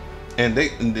 and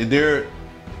they're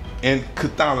in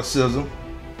Catholicism.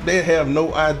 They have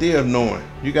no idea of knowing.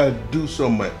 You got to do so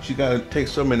much. You got to take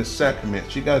so many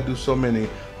sacraments. You got to do so many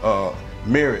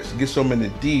merits, get so many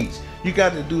deeds. You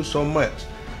got to do so much.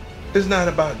 It's not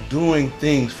about doing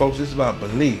things, folks. It's about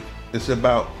belief. It's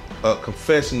about a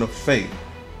confession of faith.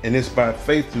 And it's by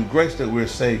faith through grace that we're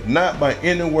saved, not by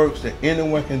any works that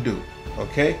anyone can do.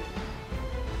 Okay?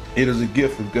 It is a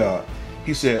gift of God.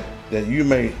 He said that you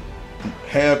may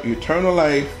have eternal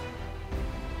life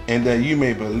and that you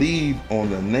may believe on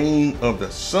the name of the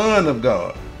Son of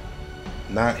God.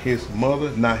 Not his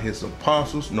mother, not his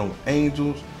apostles, no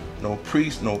angels, no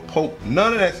priest, no pope,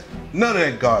 none of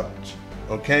that garbage.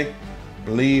 Okay?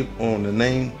 Believe on the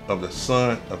name of the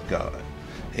Son of God.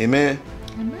 Amen.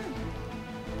 Amen.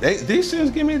 These things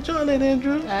give me joy, Lady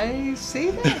Andrew. I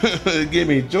see that. It give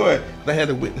me joy. I had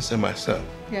to witness it myself.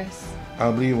 Yes.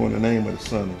 I believe on the name of the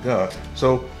Son of God.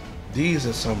 So these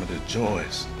are some of the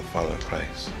joys of following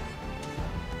Christ.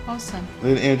 Awesome.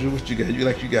 Lady Andrew, what you got?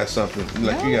 You got something?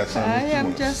 You got something I that you am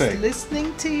want to just say?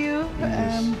 listening to you.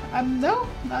 Yes.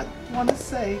 Not want to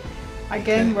say.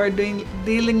 Again, we're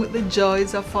dealing with the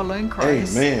joys of following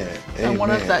Christ. Amen. And one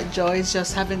of Amen. that joy is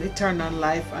just having eternal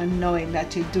life and knowing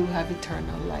that you do have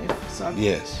eternal life. So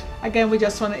Yes. again, we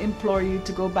just want to implore you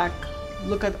to go back,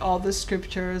 look at all the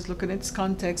scriptures, look at its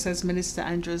context, as Minister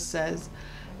Andrews says,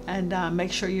 and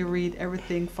make sure you read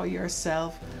everything for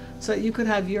yourself so that you could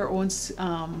have your own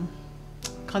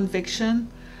conviction,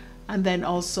 and then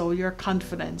also your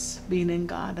confidence being in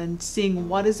God and seeing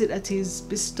what is it that He's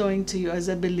bestowing to you as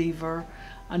a believer,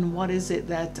 and what is it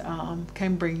that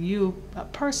can bring you a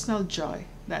personal joy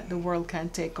that the world can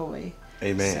take away.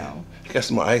 Amen. So, You got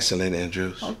some more icing, Lady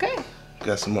Andrews. okay.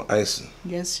 Got some more icing.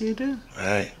 Yes, you do. All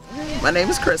right. My name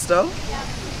is Crystal,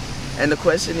 and the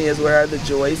question is, where are the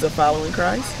joys of following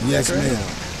Christ? Yes, Is that correct?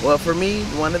 ma'am. Well, for me,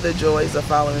 one of the joys of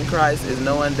following Christ is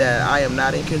knowing that I am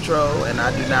not in control and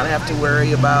I do not have to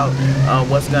worry about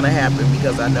what's going to happen,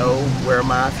 because I know where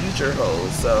my future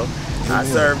holds. So I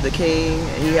serve the King.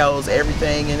 He holds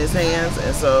everything in His hands,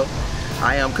 and so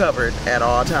I am covered at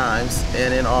all times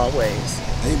and in all ways.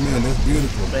 Amen. That's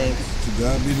beautiful. Thanks. To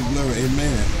God be the glory.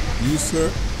 Amen. You, sir?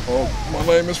 My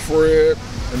name is Fred,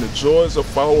 and the joys of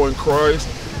following Christ,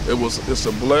 it's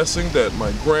a blessing that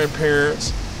my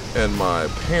grandparents and my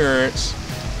parents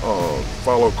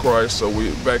followed Christ. So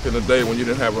back in the day when you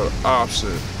didn't have an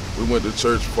option, we went to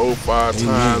church 4 or 5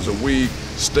 times a week,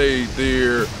 stayed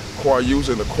there,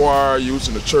 using the choir,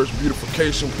 using the church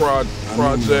beautification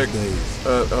project.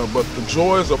 But the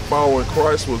joys of following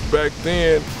Christ was, back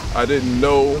then I didn't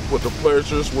know what the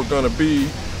pleasures were going to be.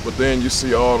 But then you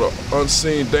see all the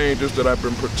unseen dangers that I've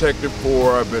been protected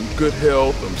for. I've been good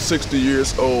health. I'm 60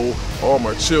 years old. All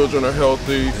my children are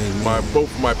healthy.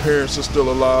 Both my parents are still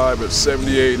alive at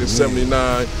 78 and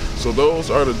 79. So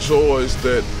those are the joys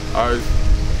that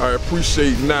I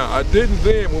appreciate now. I didn't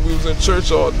then when we was in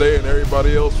church all day and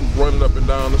everybody else was running up and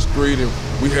down the street and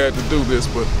we had to do this.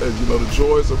 But you know, the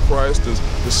joys of Christ is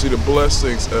to see the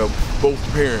blessings of both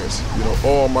parents. You know,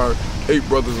 all my 8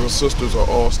 brothers and sisters are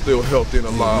all still healthy and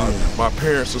alive. My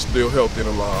parents are still healthy and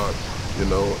alive, you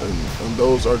know, and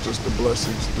those are just the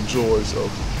blessings, the joys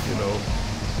of, you know,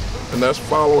 and that's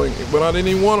following, but I didn't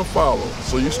even want to follow.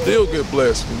 So you still get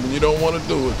blessed when you don't want to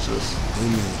do it, just.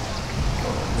 Amen.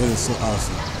 That is so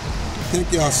awesome.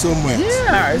 Thank y'all so much. Yeah,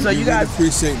 all right, so you guys really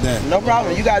appreciate that. No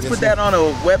problem. You guys put that on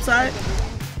a website?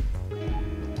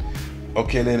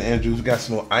 Okay, then Andrews, we got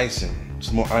some more icing.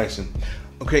 Some more icing.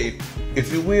 Okay,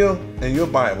 if you will, in your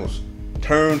Bibles,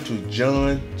 turn to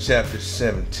John chapter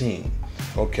 17.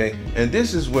 Okay, and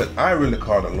this is what I really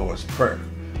call the Lord's Prayer.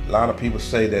 A lot of people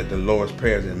say that the Lord's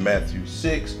Prayer is in Matthew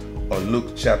 6 or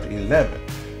Luke chapter 11.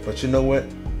 But you know what?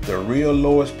 The real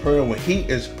Lord's Prayer, when He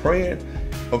is praying,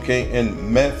 okay,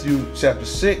 in Matthew chapter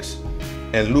 6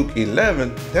 and Luke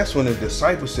 11, that's when the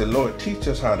disciples said, Lord, teach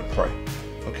us how to pray.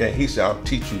 Okay, He said, I'll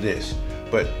teach you this.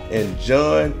 But in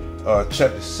John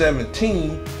chapter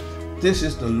 17, This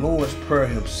is the Lord's Prayer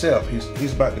himself.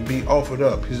 He's about to be offered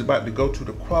up. He's about to go to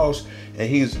the cross, and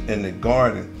he's in the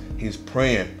garden. He's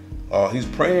praying. He's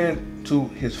praying to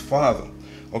his Father.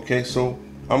 Okay, so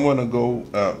I'm going to go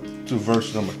to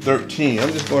verse number 13.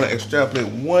 I'm just going to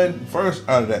extrapolate one verse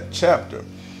out of that chapter.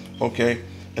 Okay,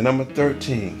 and number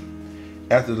 13.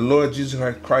 After the Lord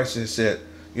Jesus Christ has said,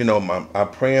 you know, I'm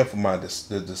praying for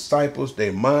the disciples.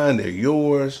 They're mine, they're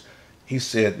yours. He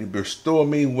said, restore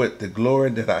me with the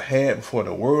glory that I had before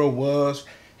the world was.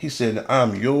 He said,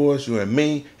 I'm yours, you and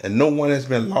me, and no one has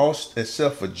been lost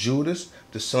except for Judas,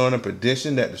 the son of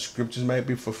perdition, that the scriptures might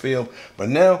be fulfilled. But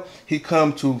now he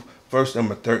come to verse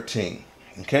number 13,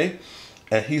 okay?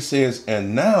 And he says,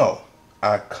 and now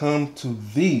I come to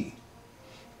thee,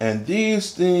 and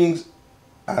these things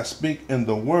I speak in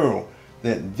the world,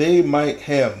 that they might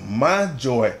have my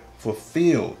joy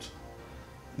fulfilled.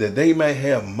 That they might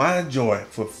have my joy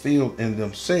fulfilled in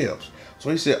themselves. So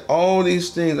he said, all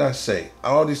these things I say,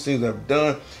 all these things I've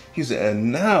done. He said,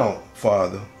 and now,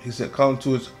 Father, he said, come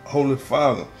to his holy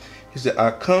Father. He said,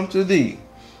 I come to thee,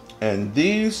 and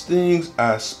these things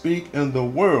I speak in the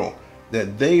world,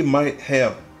 that they might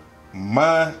have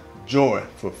my joy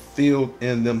fulfilled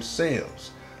in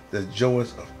themselves. The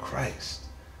joys of Christ,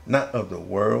 not of the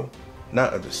world,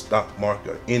 not of the stock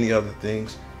market or any other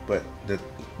things, but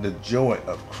the joy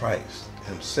of Christ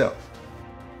himself.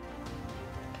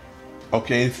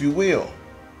 Okay, if you will,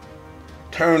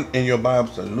 turn in your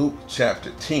Bibles to Luke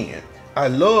chapter 10. I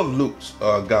love Luke's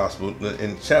gospel.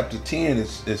 In chapter 10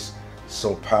 is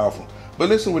so powerful. But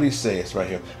listen what he says right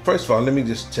here. First of all, let me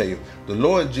just tell you, the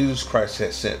Lord Jesus Christ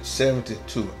had sent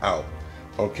 72 out.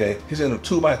 Okay, he sent them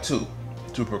 2 by 2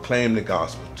 to proclaim the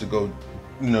gospel, to go,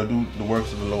 do the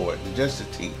works of the Lord, just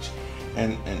to teach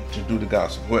and to do the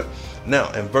gospel. But now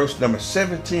in verse number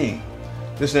 17,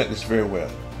 listen to this very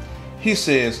well. He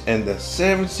says, and the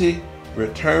 70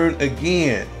 returned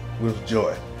again with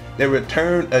joy. They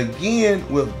returned again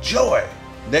with joy.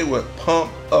 They were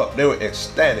pumped up. They were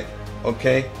ecstatic.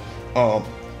 Okay. And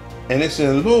it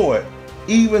said, Lord,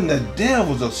 even the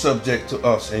devils are subject to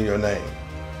us in your name.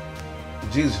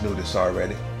 Jesus knew this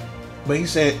already. But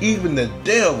he's saying even the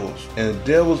devils, and the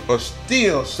devils are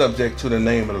still subject to the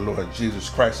name of the Lord Jesus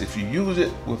Christ if you use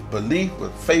it with belief,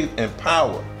 with faith and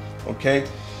power. Okay.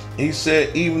 He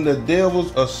said even the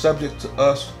devils are subject to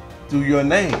us through your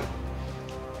name.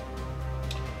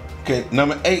 Okay,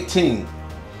 number 18.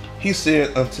 He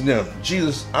said unto them,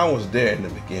 Jesus, I was there in the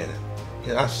beginning.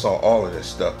 And I saw all of this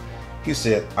stuff. He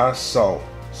said, I saw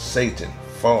Satan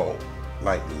fall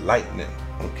like lightning,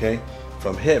 okay,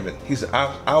 from heaven. He said,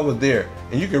 I was there.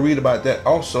 And you can read about that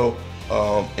also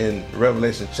in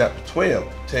Revelation chapter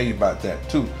 12. Tell you about that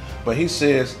too. But he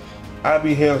says, I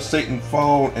beheld Satan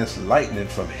fall as lightning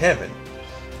from heaven.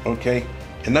 Okay.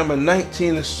 And number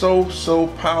 19 is so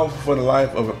powerful for the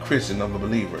life of a Christian, of a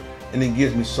believer. And it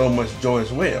gives me so much joy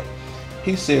as well.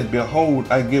 He says,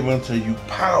 behold, I give unto you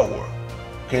power.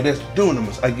 Okay, that's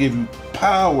dunamis. I give you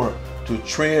power to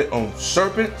tread on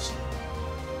serpents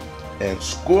and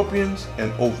scorpions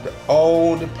and over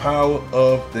all the power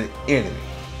of the enemy.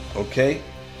 Okay.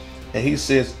 And he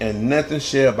says, and nothing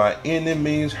shall by any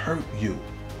means hurt you.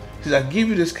 He says, I give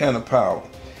you this kind of power.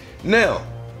 Now,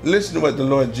 listen to what the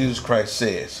Lord Jesus Christ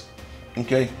says.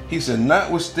 Okay. He said,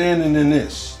 notwithstanding in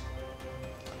this,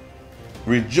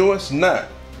 rejoice not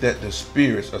that the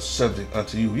spirits are subject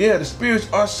unto you. Yeah, the spirits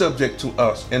are subject to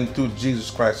us and through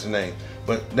Jesus Christ's name.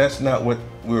 But that's not what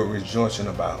we're rejoicing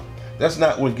about. That's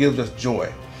not what gives us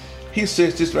joy. He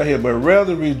says this right here, but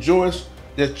rather rejoice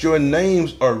that your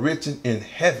names are written in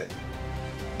heaven.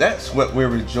 That's what we're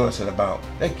rejoicing about.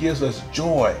 That gives us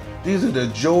joy. These are the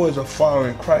joys of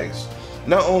following Christ.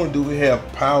 Not only do we have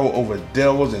power over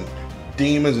devils and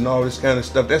demons and all this kind of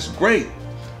stuff, that's great,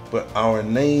 but our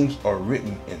names are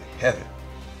written in heaven.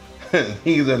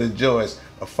 These are the joys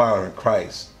of following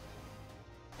Christ.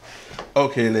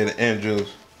 Okay, Lady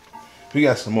Andrews, we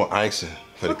got some more icing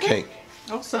for the cake.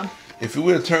 Awesome. If you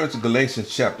will turn to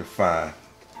Galatians chapter 5.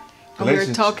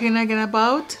 We're talking again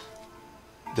about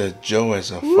the joys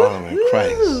of following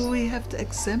Christ. We have to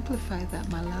exemplify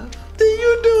that, my love. Then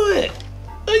you do it.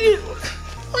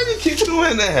 Why do you keep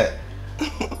doing that?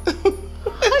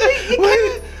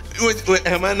 Wait,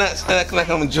 am I not acting like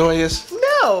I'm joyous?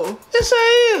 No. Yes,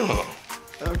 I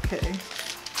am. Okay.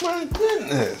 My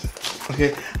goodness.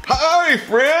 Okay. Hi,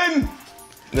 friend.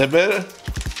 Is that better?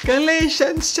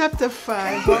 Galatians chapter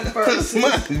 5. What verse?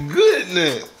 My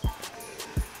goodness.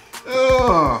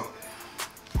 Oh.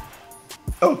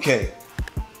 Okay.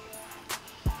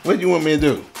 What do you want me to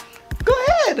do? Go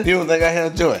ahead. You don't think I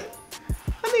have joy?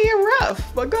 I mean, you're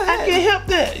rough, but go ahead. I can't help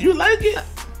that. You like it?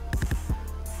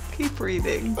 Keep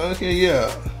reading. Okay,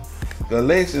 yeah.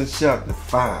 Galatians chapter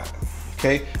 5.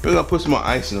 Okay, we're gonna put some more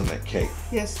icing on that cake.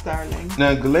 Yes, darling.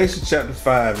 Now, Galatians chapter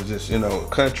 5 is just, a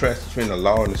contrast between the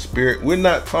law and the spirit. We're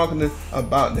not talking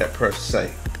about that per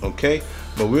se, okay?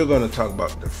 But we're going to talk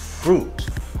about the fruit.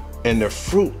 And the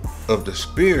fruit of the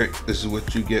spirit, this is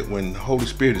what you get when the Holy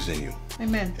Spirit is in you.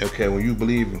 Amen. Okay, when you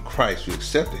believe in Christ, you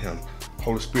accepted him.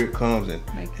 Holy Spirit comes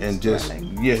and just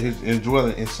dwelling. He's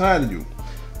indwelling inside of you.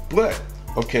 But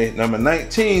okay, number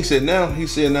 19 said now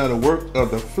the work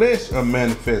of the flesh are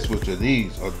manifest, which are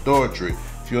these: adultery.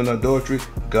 If you're in adultery,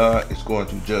 God is going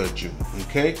to judge you.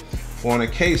 Okay,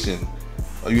 fornication.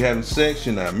 Are you having sex?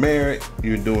 You're not married.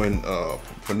 You're doing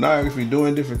pornography,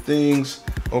 doing different things.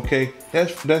 Okay,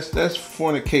 that's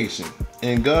fornication,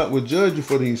 and God will judge you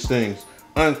for these things: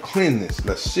 uncleanness,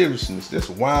 lasciviousness, this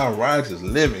wild, riotous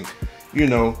living.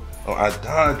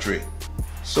 Idolatry.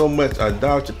 So much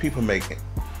idolatry. People making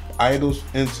idols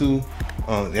into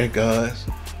their gods,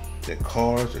 their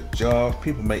cars, their jobs.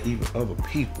 People make even other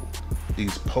people,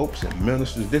 these popes and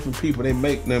ministers, different people, they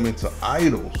make them into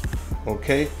idols.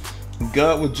 Okay,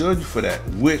 God will judge you for that.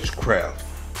 Witchcraft,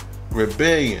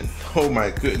 rebellion. Oh my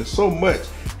goodness, so much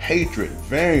hatred,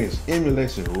 variance,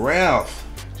 emulation, wrath,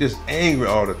 just angry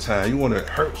all the time. You want to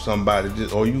hurt somebody,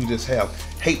 or you just have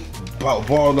hate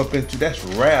balled up into. That's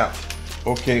wrath.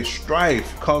 Okay,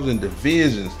 strife, causing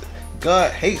divisions.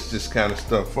 God hates this kind of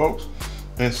stuff, folks.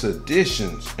 And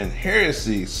seditions and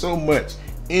heresies, so much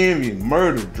envy,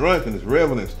 murder, drunkenness,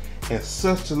 revelings, and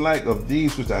such alike of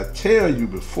these which I tell you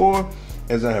before,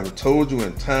 as I have told you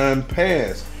in time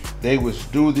past. They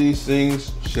which do these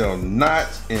things shall not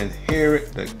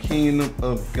inherit the kingdom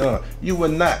of God. You will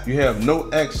not. You have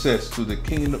no access to the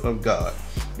kingdom of God.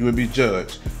 You will be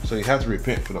judged. So you have to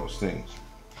repent for those things.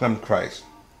 Come to Christ.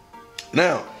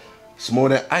 Now, some more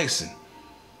of that icing.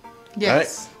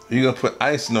 Yes. Right? You're going to put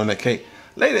icing on that cake.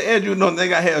 Lady Andrew don't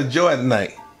think I have joy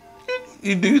tonight. Do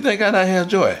you think I not have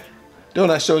joy?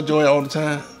 Don't I show joy all the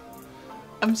time?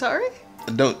 I'm sorry?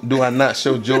 Do I not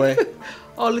show joy?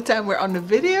 All the time we're on the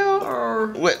video, or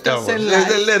what?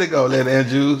 Let it go, Lady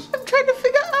Andrews. I'm trying to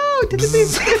figure out. Did it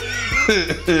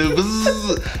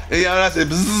Y'all, I said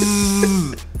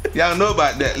bzzz. Y'all know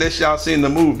about that. Unless y'all seen the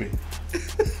movie.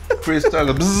 Chris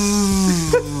Tucker.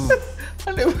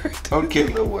 I never heard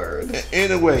the word.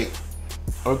 Anyway,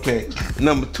 okay.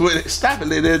 Number 20. Stop it,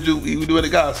 Lady Andrews. We doing the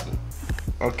gospel.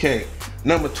 Okay.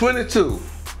 Number 22.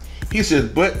 He says,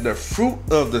 but the fruit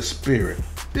of the spirit.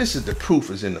 This is the proof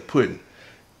is in the pudding.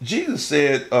 Jesus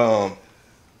said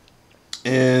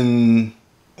in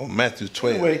Matthew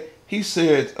 12. Anyway, he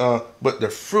said, but the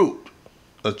fruit,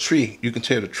 a tree, you can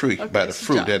tell the tree by the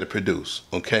fruit that it produces.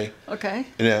 Okay. Okay.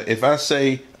 Now, if I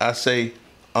say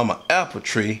I'm an apple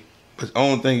tree, but the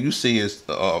only thing you see is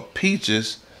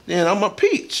peaches, then I'm a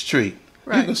peach tree.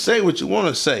 Right. You can say what you want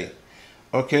to say.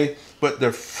 Okay. But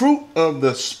the fruit of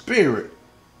the spirit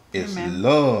is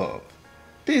love.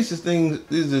 These are things.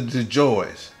 These are the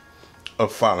joys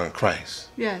of following Christ.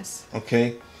 Yes.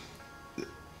 Okay.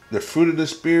 The fruit of the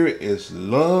spirit is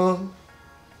love,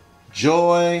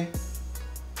 joy,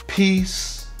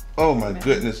 peace. Oh my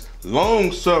goodness.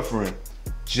 Long suffering,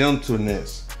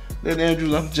 gentleness. Lady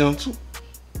Andrews, I'm gentle.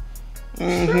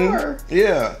 Sure.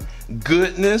 Yeah.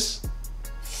 Goodness,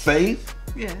 faith.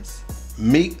 Yes.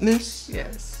 Meekness.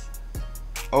 Yes.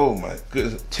 Oh my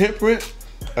goodness. Temperance.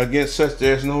 Against such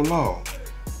there is no law.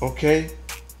 Okay.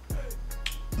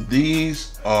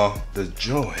 These are the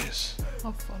joys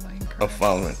of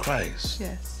following Christ.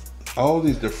 Yes. All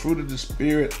these, the fruit of the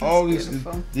spirit. That's all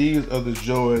these are the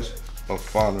joys of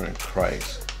following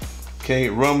Christ. Okay.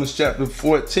 Romans chapter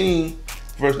 14,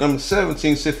 verse number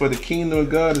 17 says, for the kingdom of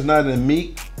God is not in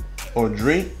meat or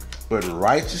drink, but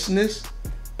righteousness,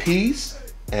 peace,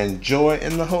 and joy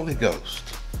in the Holy Ghost.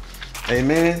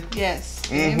 Amen. Yes.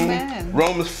 Amen.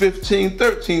 Romans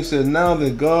 15:13 says, now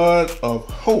the God of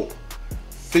hope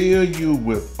fill you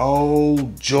with all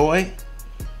joy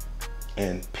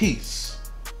and peace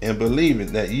in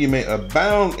believing, that ye may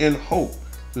abound in hope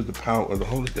through the power of the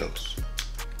Holy Ghost.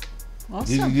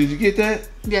 Awesome. Did you get that?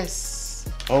 Yes.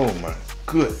 Oh my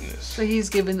goodness. So he's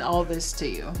given all this to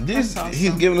you. Awesome.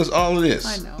 He's giving us all of this.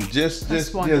 I know. Just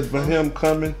for him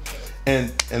coming.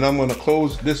 And I'm gonna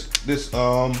close this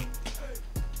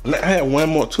I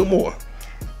have two more.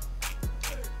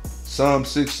 Psalm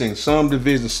 16, Psalm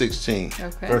division 16,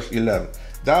 verse 11.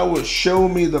 Thou wilt show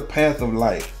me the path of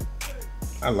life.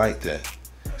 I like that.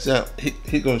 So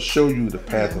he's going to show you the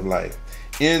path of life.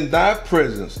 In thy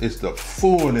presence is the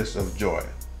fullness of joy.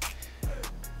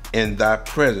 In thy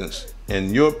presence,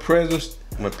 in your presence,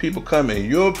 when people come in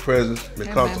your presence,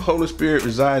 because Amen. the Holy Spirit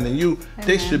resides in you,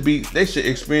 they should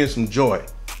experience some joy.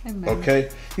 Amen. Okay?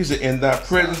 He said, in thy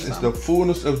presence is the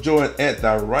fullness of joy, and at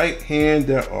thy right hand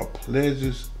there are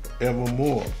pleasures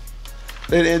evermore.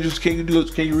 Lady Andrews, can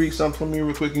you read something for me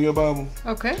real quick in your Bible?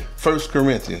 Okay. 1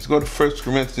 Corinthians. Go to 1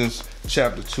 Corinthians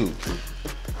chapter 2.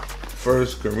 1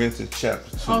 Corinthians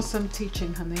chapter 2. Awesome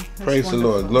teaching, honey. That's Praise wonderful. the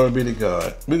Lord. Glory be to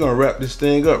God. We're going to wrap this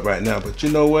thing up right now. But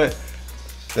you know what?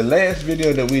 The last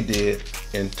video that we did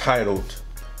entitled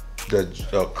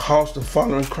the cost of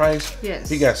following Christ. Yes.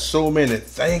 He got so many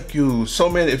thank you. So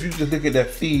many. If you just look at that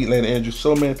feed, Lady Andrews,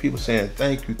 so many people saying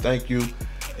thank you, thank you.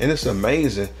 And it's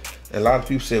amazing. And a lot of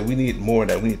people said we need more of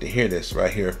that. We need to hear this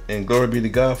right here. And glory be to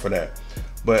God for that.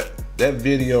 But that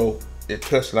video, it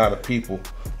touched a lot of people.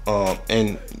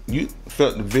 And you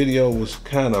felt the video was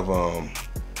kind of, I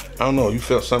don't know, you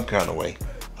felt some kind of way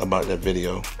about that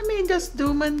video. I mean, just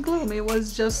doom and gloom. It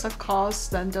was just a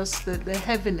cost and just the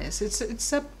heaviness.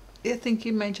 I think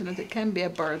you mentioned that it can be a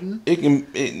burden.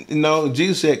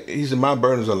 Jesus said, he said, my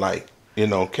burdens are light.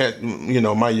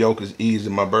 My yoke is easy,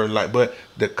 my burden light. But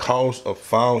the cost of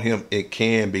following him, it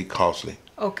can be costly.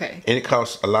 Okay. And it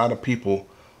costs a lot of people.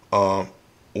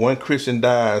 One Christian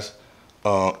dies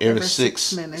every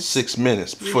 6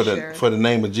 minutes for the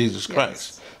name of Jesus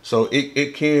Christ. Yes. So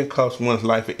it can cost one's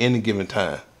life at any given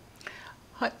time.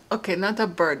 Okay, not a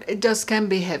burden. It just can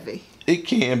be heavy. It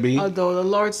can be. Although the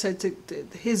Lord said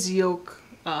his yoke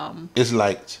it's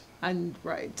light. And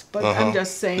right, but I'm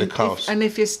just saying,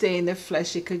 if you stay in the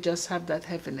flesh, you could just have that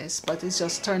heaviness, but it's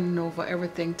just turning over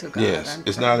everything to God. Yes, and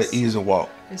it's not an easy walk.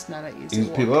 It's not an easy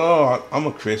walk. People, I'm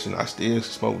a Christian. I still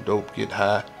smoke dope, get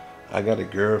high. I got a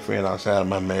girlfriend outside of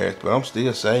my marriage, but I'm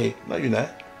still saved. No, you're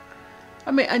not.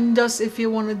 I mean, and just if you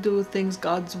want to do things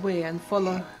God's way and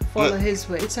follow His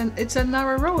way, it's a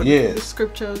narrow road. Yes. The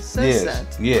scripture says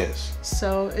that. Yes.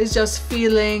 So it's just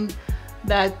feeling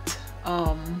that.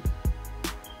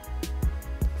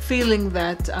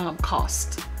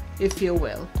 Cost, if you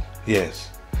will. Yes.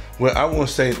 Well, I won't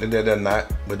say that they're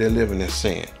not, but they're living in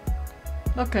sin.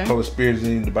 Okay. Holy Spirit is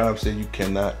in the Bible says you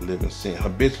cannot live in sin.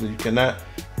 Habitually, you cannot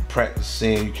practice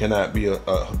sin. You cannot be a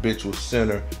habitual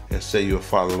sinner and say you're a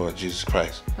follower of Jesus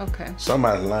Christ. Okay.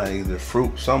 Somebody's lying, either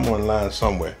fruit, someone lying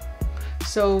somewhere.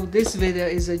 So this video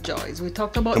is a joy. We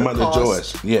talked about the cost.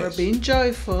 Joys. Yes. We're being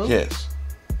joyful. Yes.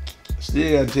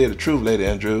 Still gotta tell the truth, Lady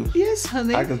Andrews. Yes,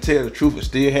 honey. I can tell the truth and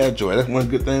still have joy. That's one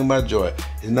good thing about joy.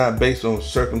 It's not based on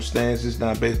circumstances.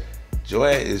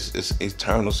 Joy is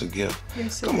eternal. It's a gift.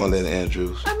 Yes, Come on, Lady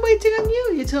Andrews. I'm waiting on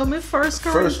you. You told me 1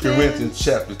 Corinthians. 1 Corinthians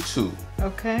chapter 2.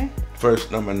 Okay.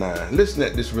 Verse number 9. Listen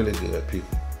at this really good,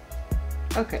 people.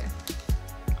 Okay.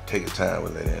 Take your time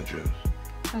with Lady Andrews.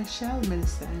 I shall,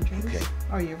 Minister Andrews. Okay.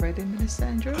 Are you ready, Minister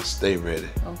Andrews? I stay ready.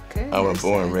 Okay. I was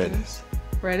born ready.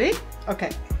 Ready? Okay.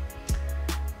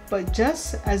 But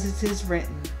just as it is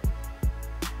written,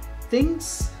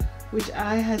 things which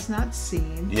eye has not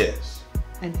seen, yes,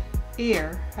 and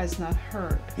ear has not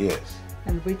heard, yes,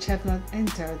 and which have not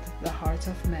entered the heart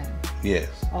of man, yes,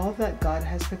 all that God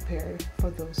has prepared for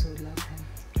those who love him.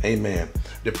 Amen.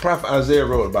 The prophet Isaiah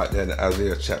wrote about that in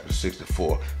Isaiah chapter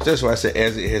 64. So that's why I said,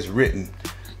 as it has written,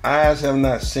 eyes have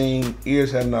not seen,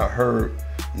 ears have not heard,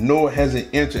 nor has it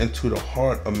entered into the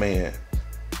heart of man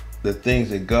the things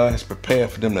that God has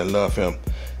prepared for them that love him.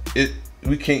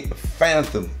 We can't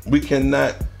fathom, we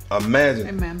cannot imagine.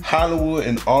 Amen. Hollywood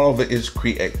and all of it is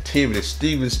creativity.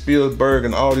 Steven Spielberg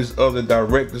and all these other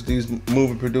directors, these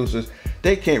movie producers,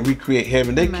 they can't recreate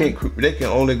heaven. They they can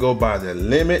only go by the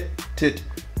limited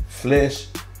flesh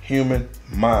human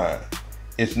mind.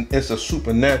 It's a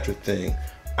supernatural thing.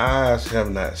 Eyes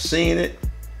have not seen it,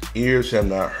 ears have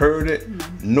not heard it,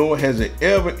 nor has it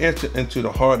ever entered into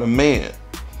the heart of man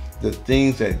the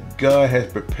things that God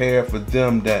has prepared for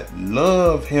them that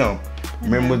love him.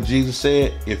 Remember what Jesus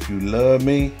said? If you love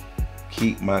me,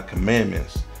 keep my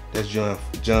commandments. That's John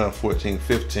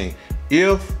 14:15.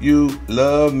 If you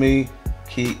love me,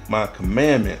 keep my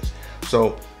commandments.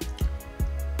 So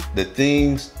the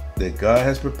things that God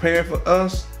has prepared for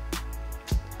us,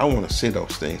 I want to see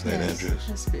those things, Lady Andrews.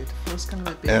 That's beautiful. It's going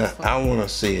to be beautiful. And I want to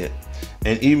see it.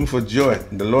 And even for joy,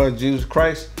 the Lord Jesus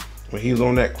Christ, when he was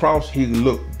on that cross, he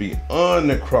looked beyond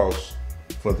the cross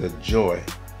for the joy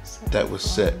that was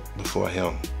set before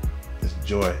him. It's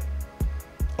joy.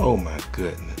 Oh my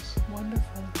goodness.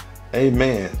 Wonderful.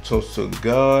 Amen. So to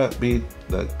God be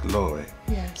the glory.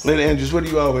 Yes. Lady Andrews, what do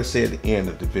you always say at the end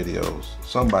of the videos?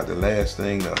 Something about the last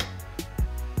thing.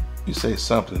 You say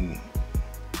something.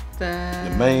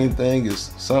 The main thing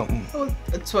is something. Oh,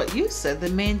 that's what you said.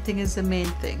 The main thing is the main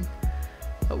thing.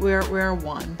 But we're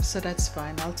one, so that's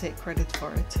fine. I'll take credit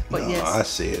for it. But No, yes, I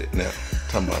said it now.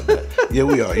 Talking about that. Yeah,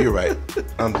 we are. You're right.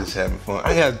 I'm just having fun.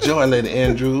 I have joy, Lady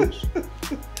Andrews.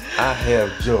 I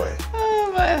have joy.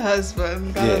 oh, my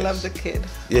husband, gotta Yes. love the kid.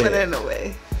 Yeah. But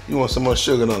anyway, You want some more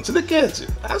sugar on? So look at you.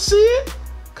 I see it.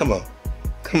 Come on.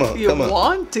 Come on. you Come on.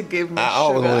 want to give me I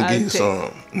always sugar, want to I'll give you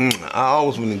take some. I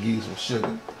always want to give you some sugar.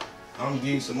 I'm going to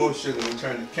give you some more sugar when we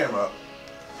turn the camera up.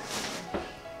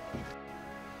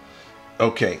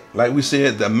 Okay, like we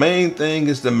said, the main thing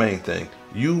is the main thing.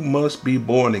 You must be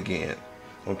born again.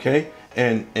 Okay?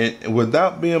 And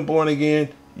without being born again,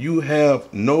 you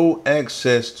have no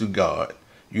access to God.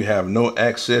 You have no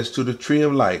access to the tree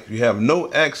of life. You have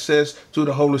no access to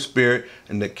the Holy Spirit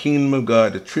and the kingdom of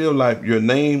God, the tree of life. Your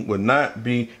name will not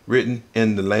be written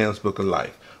in the Lamb's Book of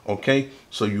Life. Okay?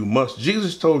 So you must,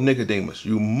 Jesus told Nicodemus,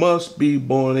 you must be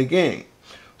born again.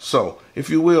 So,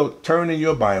 if you will, turn in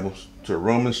your Bibles to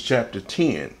Romans chapter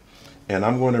 10. And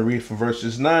I'm going to read from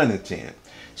verses 9 and 10. It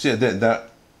said that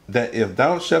if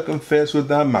thou shalt confess with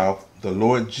thy mouth the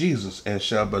Lord Jesus, and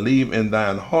shalt believe in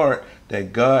thine heart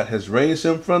that God has raised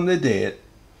him from the dead,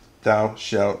 thou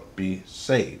shalt be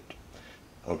saved.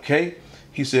 Okay?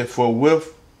 He said, for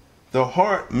with the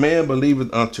heart man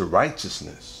believeth unto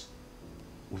righteousness,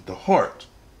 with the heart,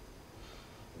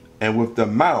 and with the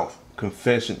mouth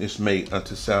confession is made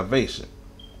unto salvation.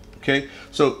 Okay?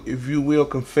 So if you will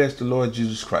confess the Lord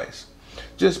Jesus Christ,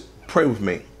 just pray with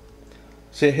me.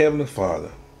 Say, Heavenly Father,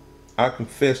 I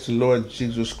confess the Lord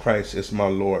Jesus Christ as my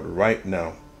Lord right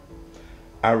now.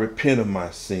 I repent of my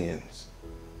sins.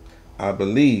 I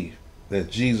believe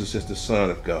that Jesus is the Son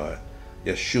of God,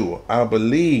 Yeshua. I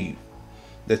believe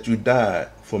that you died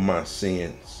for my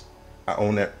sins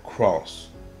on that cross.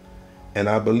 And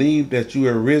I believe that you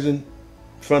are risen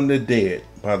from the dead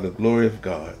by the glory of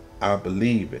God. I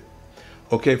believe it.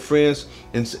 Okay, friends,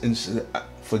 and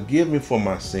forgive me for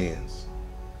my sins.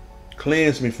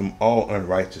 Cleanse me from all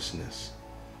unrighteousness.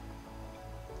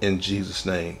 In Jesus'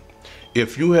 name.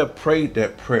 If you have prayed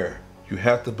that prayer, you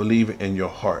have to believe it in your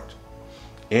heart.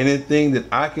 Anything that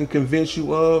I can convince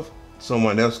you of,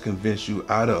 someone else convince you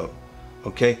out of.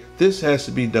 Okay? This has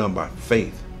to be done by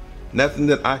faith. Nothing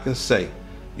that I can say.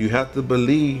 You have to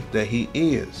believe that he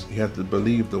is. You have to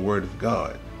believe the word of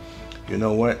God. You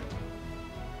know what?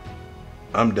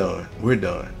 I'm done. We're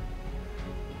done.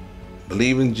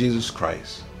 Believe in Jesus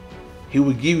Christ. He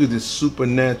will give you this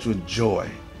supernatural joy,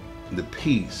 the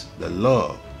peace, the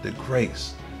love, the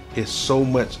grace. It's so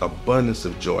much abundance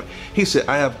of joy. He said,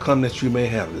 I have come that you may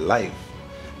have life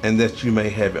and that you may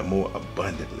have it more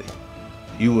abundantly.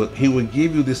 He will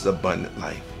give you this abundant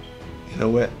life. You know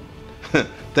what?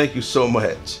 Thank you so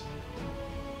much.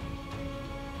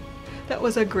 that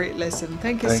was a great lesson.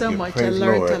 Thank you Thank so you. much. Praise I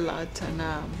learned Lord. a lot, and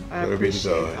I Glory be to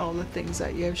appreciate God. all the things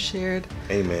that you have shared.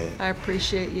 Amen. I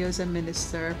appreciate you as a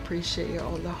minister. I appreciate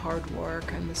all the hard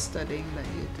work and the studying that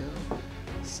you do.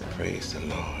 So, Praise the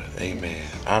Lord. Amen.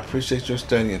 I appreciate your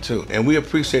studying too. And we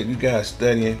appreciate you guys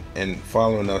studying and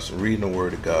following us and reading the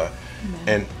Word of God.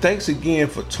 And thanks again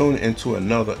for tuning into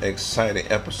another exciting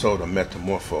episode of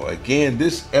Metamorpho. Again,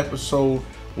 this episode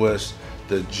was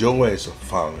the joys of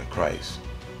following Christ.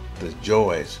 The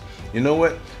joys. You know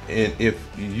what? And if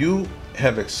you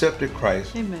have accepted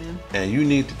Christ amen. and you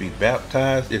need to be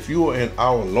baptized, if you are in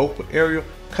our local area,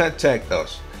 contact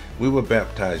us. We will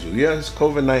baptize you. Yes,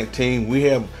 COVID-19, we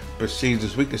have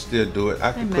procedures. We can still do it.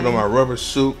 I can put on my rubber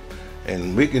suit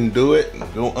and we can do it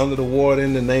and go under the water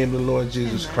in the name of the Lord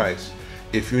Jesus Christ.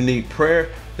 If you need prayer,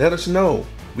 let us know.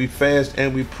 We fast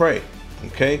and we pray.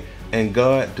 Okay? And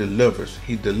God delivers.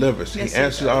 He delivers. Yes, he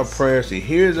answers our prayers. He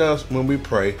hears us when we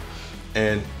pray.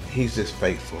 And he's just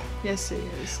faithful. Yes, he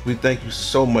is. We thank you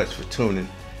so much for tuning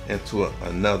into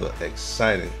another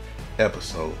exciting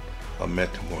episode of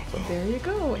Metamorpho. There you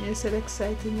go. When you said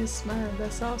exciting, you smiled.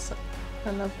 That's awesome.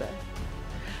 I love that.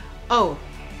 Oh,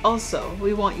 also,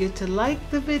 we want you to like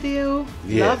the video,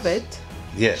 love it,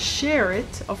 share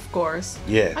it, of course,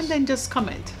 and then just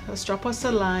comment. Just drop us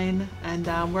a line,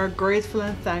 and we're grateful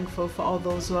and thankful for all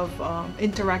those who have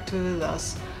interacted with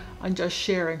us and just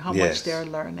sharing how much they're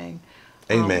learning.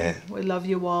 Amen. We love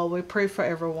you all. We pray for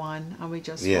everyone, and we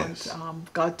just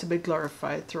want God to be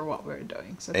glorified through what we're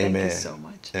doing. So thank you so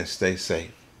much. And stay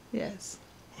safe. Yes.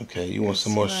 Okay, you want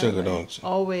some more sugar, don't you?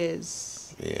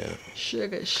 Always. Yeah.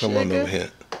 Sugar. Come on over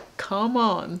here. Come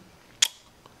on.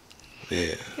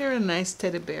 Yeah. You're a nice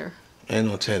teddy bear. Ain't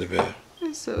no teddy bear.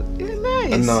 You're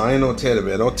nice. No, I ain't no teddy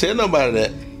bear. Don't tell nobody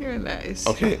that. You're nice.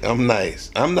 Okay, I'm nice.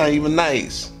 I'm not even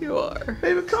nice. You are.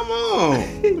 Baby, come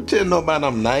on. Don't tell nobody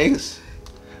I'm nice.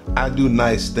 I do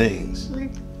nice things. We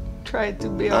tried to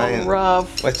be all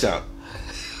rough. Watch out.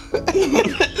 Let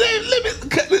me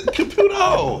cut the computer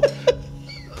off.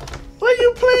 What are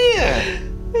you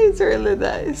playing? He's really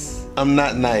nice. I'm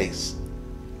not nice.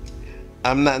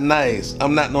 I'm not nice.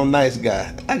 I'm not no nice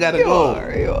guy. I gotta go.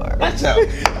 You are. Watch out.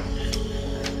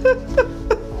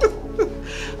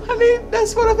 I mean,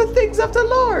 that's one of the things of the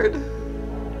Lord.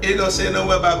 It don't say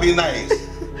nowhere about be nice.